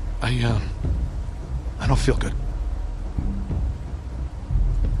 I don't feel good.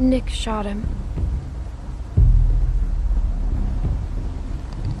 Nick shot him.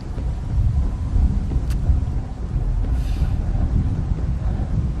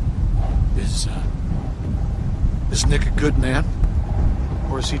 Is Nick a good man?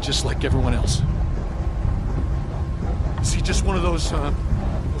 Or is he just like everyone else? Is he just one of those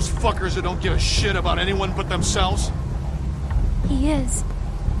fuckers that don't give a shit about anyone but themselves? He is.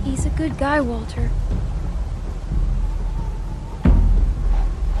 He's a good guy, Walter.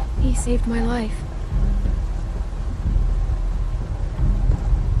 He saved my life.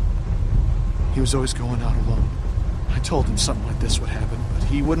 He was always going out alone. I told him something like this would happen, but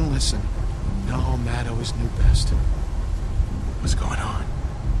he wouldn't listen. No, Matt always knew best. What's going on?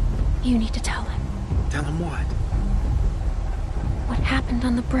 You need to tell him. Tell him what? What happened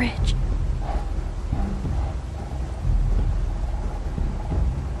on the bridge.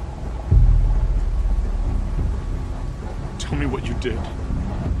 Tell me what you did.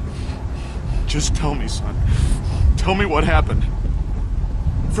 Just tell me, son. Tell me what happened.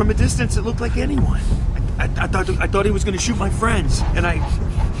 From a distance, it looked like anyone. I thought he was going to shoot my friends, and I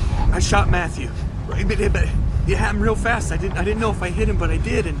shot Matthew. But it happened real fast. I didn't know if I hit him, but I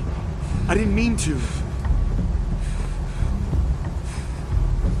did, and I didn't mean to.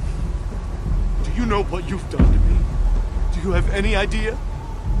 Do you know what you've done to me? Do you have any idea?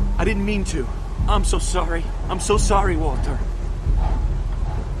 I didn't mean to. I'm so sorry. I'm so sorry, Walter.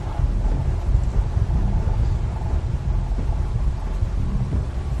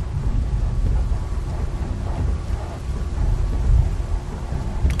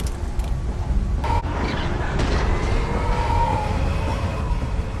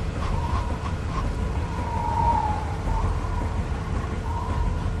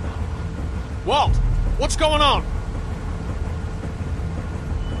 Walt, what's going on?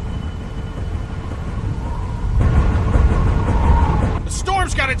 The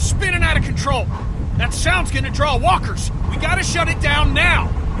storm's got it spinning out of control. That sound's gonna draw walkers. We gotta shut it down now.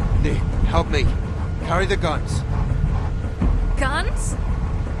 Nick, help me. Carry the guns. Guns?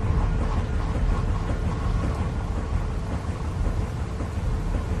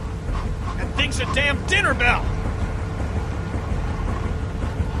 That thing's a damn dinner bell.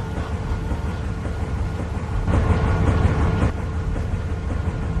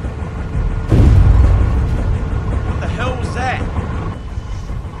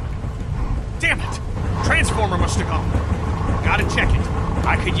 Transformer must have gone. Gotta check it.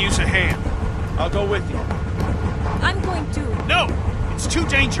 I could use a hand. I'll go with you. I'm going to. No! It's too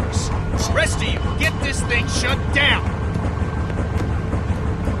dangerous. Rest of you, get this thing shut down.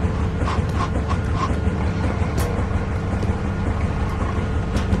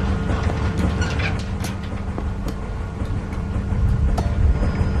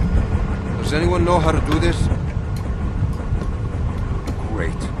 Does anyone know how to do this?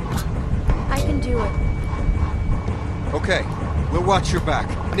 Great. I can do it. Okay, we'll watch your back.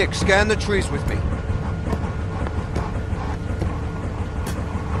 Nick, scan the trees with me.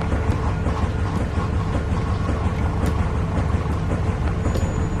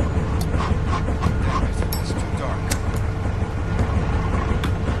 It's too dark.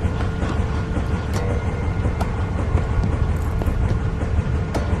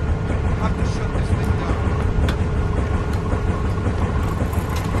 I have to shut this thing down.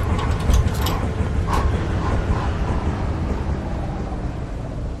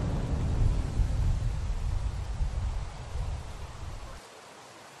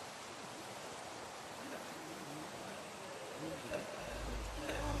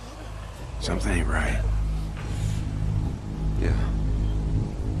 Something ain't right. Yeah.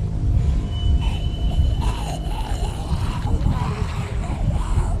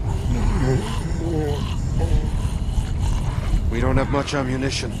 We don't have much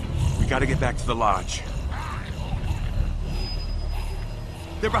ammunition. We gotta get back to the lodge.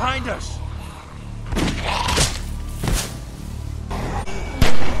 They're behind us!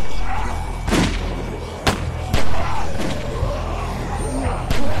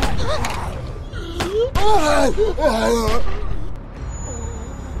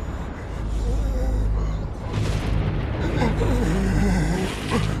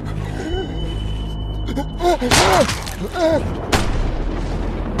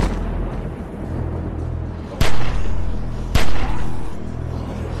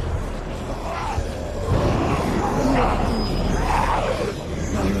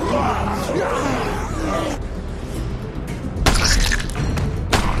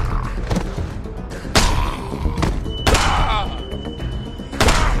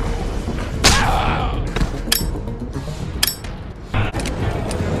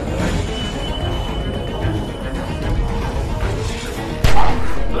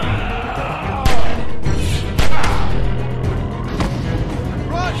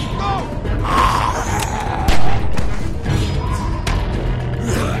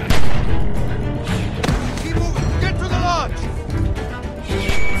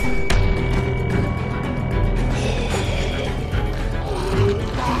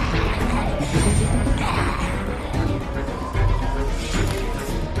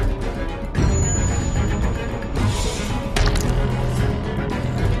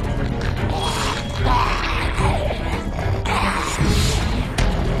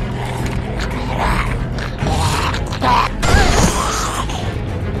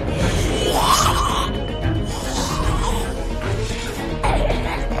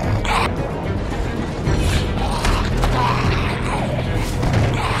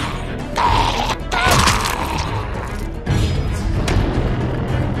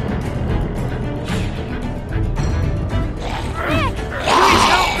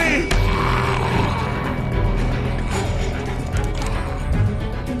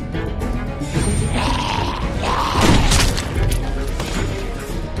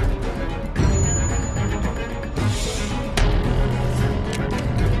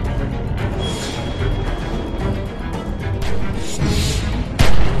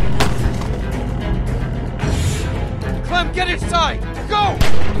 Get inside! Go!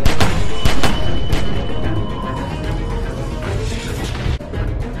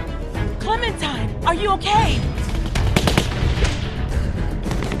 Clementine, are you okay?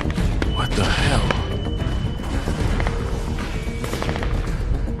 What the hell?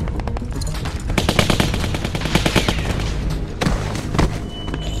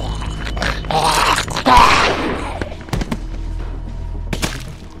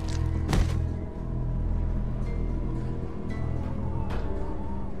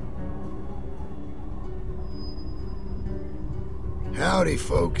 Howdy,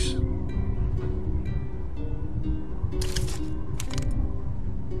 folks.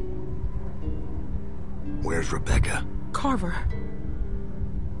 Where's Rebecca? Carver.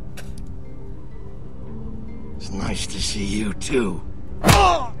 It's nice to see you, too.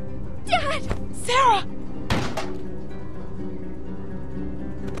 Oh! Dad! Sarah!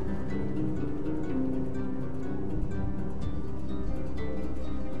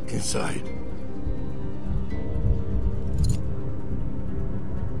 Inside.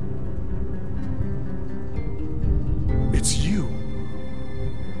 It's you.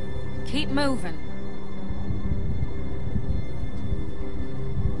 Keep moving.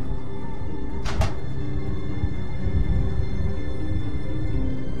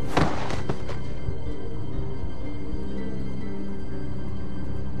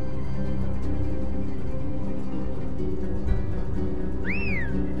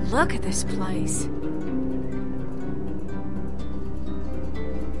 Look at this place.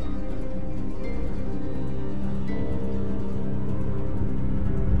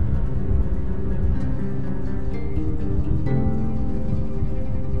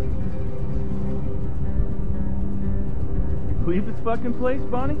 Believe this fucking place,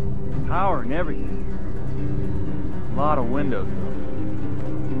 Bonnie? Power and everything. A lot of windows,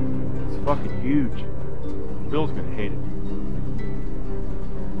 though. It's fucking huge. Bill's gonna hate it.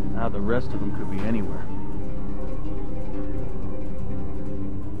 Now the rest of them could be anywhere.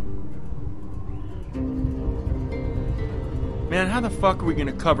 Man, how the fuck are we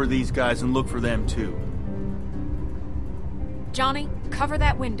gonna cover these guys and look for them too? Johnny, cover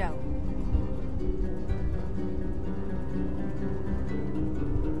that window.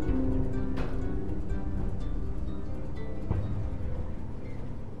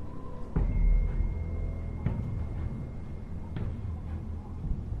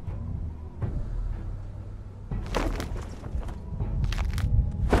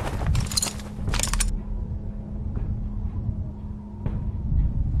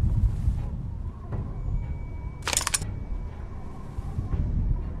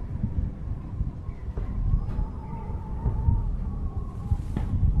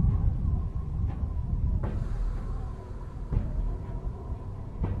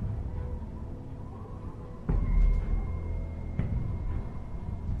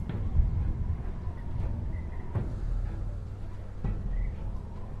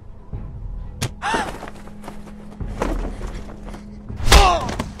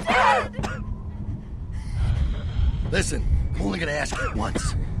 Listen, I'm only gonna ask you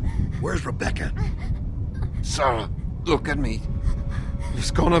once. Where's Rebecca? Sarah, look at me.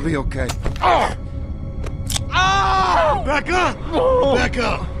 It's gonna be okay. Rebecca!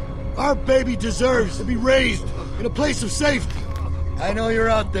 Rebecca! Our baby deserves to be raised in a place of safety. I know you're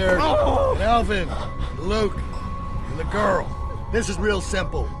out there. And Alvin, Luke, and the girl. This is real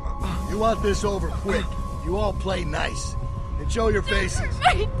simple. You want this over quick. You all play nice. And show your faces.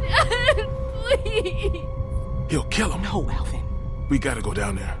 My dad, please. He'll kill him. No, Alvin. We gotta go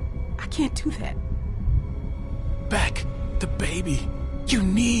down there. I can't do that. Beck, the baby. You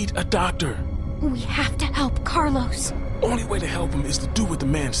need a doctor. We have to help Carlos. Only way to help him is to do what the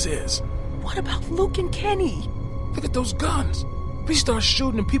man says. What about Luke and Kenny? Look at those guns. If we start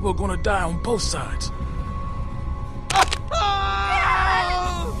shooting and people are gonna die on both sides.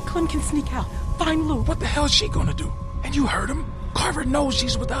 Clem can sneak out. Find Luke. What the hell's she gonna do? And you heard him. Carver knows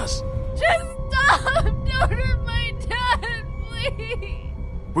she's with us. Just stop! Don't hurt my dad, please!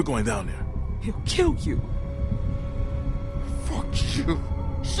 We're going down there. He'll kill you. Fuck you.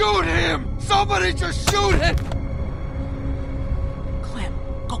 Shoot him! Somebody just shoot him! Clem,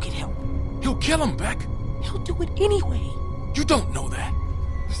 go get help. He'll kill him, Beck. He'll do it anyway. You don't know that.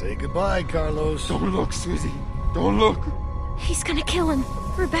 Say goodbye, Carlos. Don't look, sweetie. Don't look. He's gonna kill him.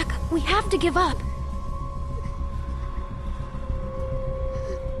 Rebecca, we have to give up.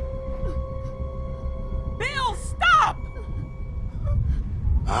 Bill, stop!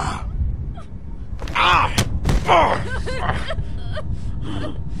 Ah.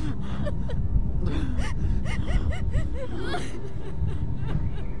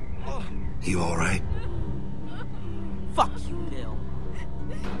 You all right? Fuck you, Bill.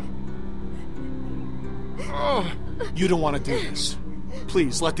 You don't want to do this.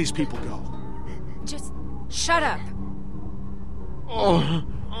 Please, let these people go. Just shut up.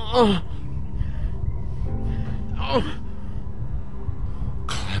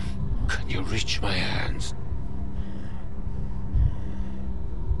 Clem, can you reach my hands?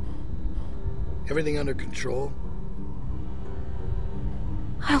 Everything under control?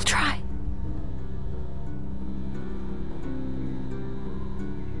 I'll try.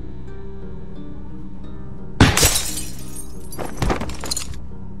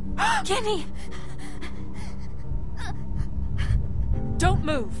 Kenny! Don't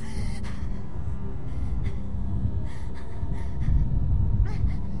move.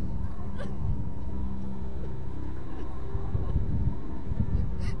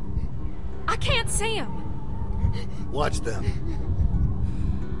 I can't see him. Watch them.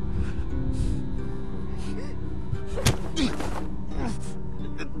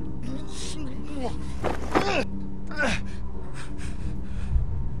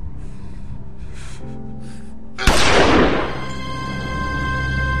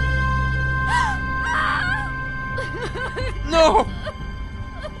 No!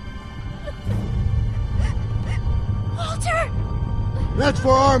 Walter! That's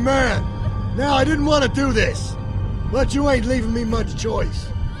for our man. Now, I didn't want to do this, but you ain't leaving me much choice.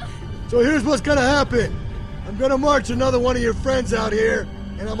 So here's what's gonna happen. I'm gonna march another one of your friends out here,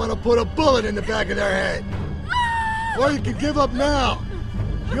 and I'm gonna put a bullet in the back of their head. Or you can give up now.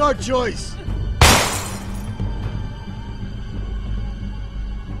 Your choice.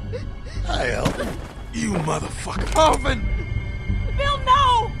 Hi, Alvin. You motherfucker. Alvin! Bill,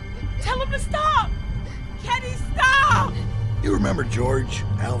 no! Tell him to stop! Kenny, stop! You remember George,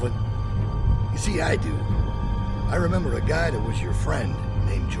 Alvin? You see, I do. I remember a guy that was your friend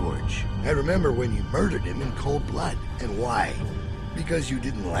named George. I remember when you murdered him in cold blood. And why? Because you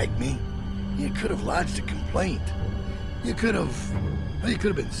didn't like me? You could have lodged a complaint. You could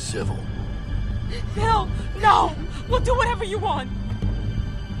have been civil. Bill, no! We'll do whatever you want.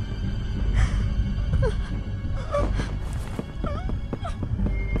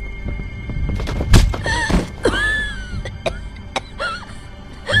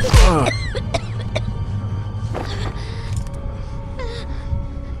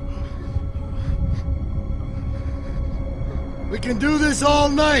 We can do this all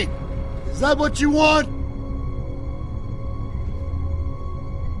night. Is that what you want?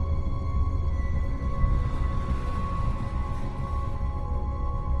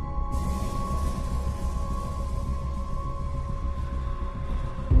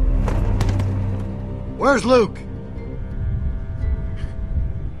 Where's Luke?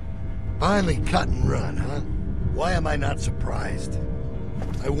 Finally cut and run, huh? Why am I not surprised?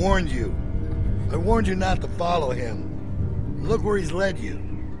 I warned you. I warned you not to follow him. And look where he's led you.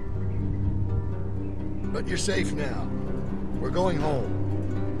 But you're safe now. We're going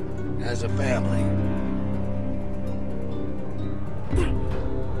home. As a family.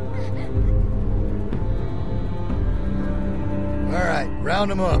 Round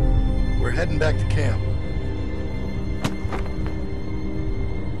them up. We're heading back to camp.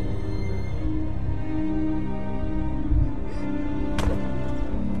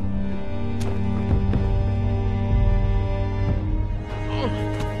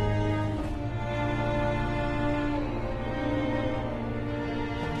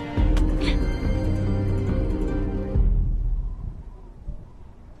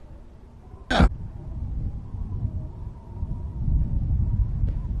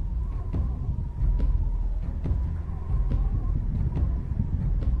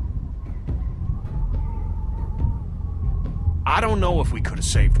 I don't know if we could have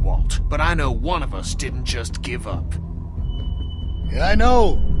saved Walt, but I know one of us didn't just give up. Yeah, I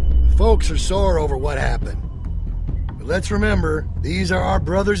know. Folks are sore over what happened. But let's remember, these are our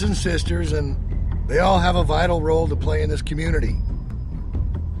brothers and sisters, and they all have a vital role to play in this community.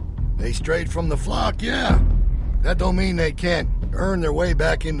 They strayed from the flock, yeah. That don't mean they can't earn their way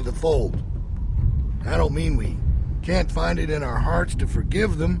back into the fold. I don't mean we can't find it in our hearts to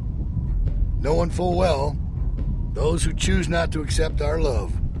forgive them, knowing full well those who choose not to accept our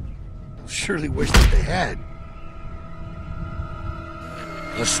love will surely wish that they had.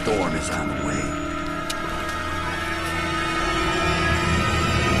 The storm is on the way.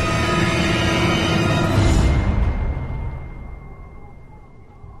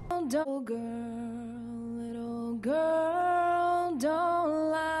 Little girl,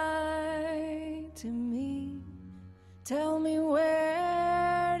 don't lie to me. Tell me,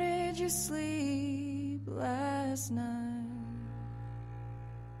 where did you sleep last night?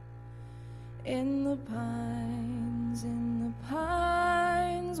 In the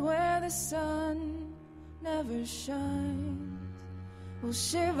pines where the sun never shines. We'll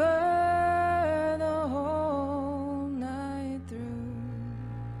shiver the whole night through.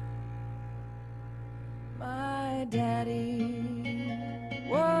 My daddy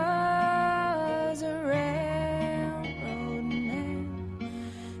was a railroad man,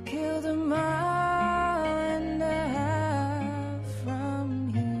 killed a mile and a half from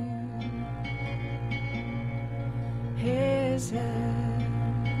here. His head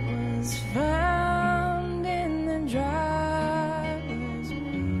was found in the driver's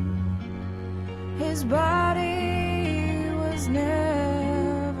wheel. His body was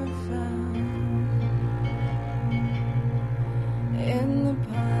never found. In the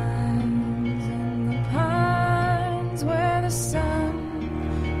pines where the sun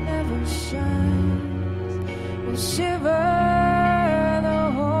never shines, we'll shiver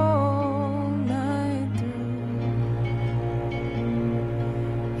the whole night through.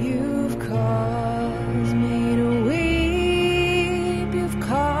 You've caused me to weep, you've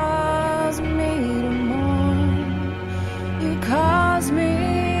caused me to mourn, you caused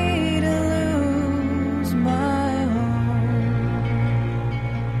me to lose my home.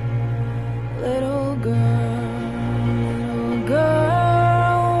 Little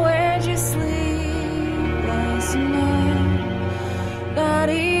girl, where'd you sleep last night? Not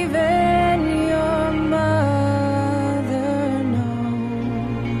even your mother knows.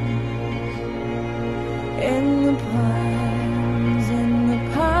 In the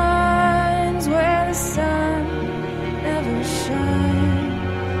pines where the sun never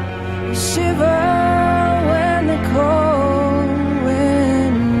shines, we shiver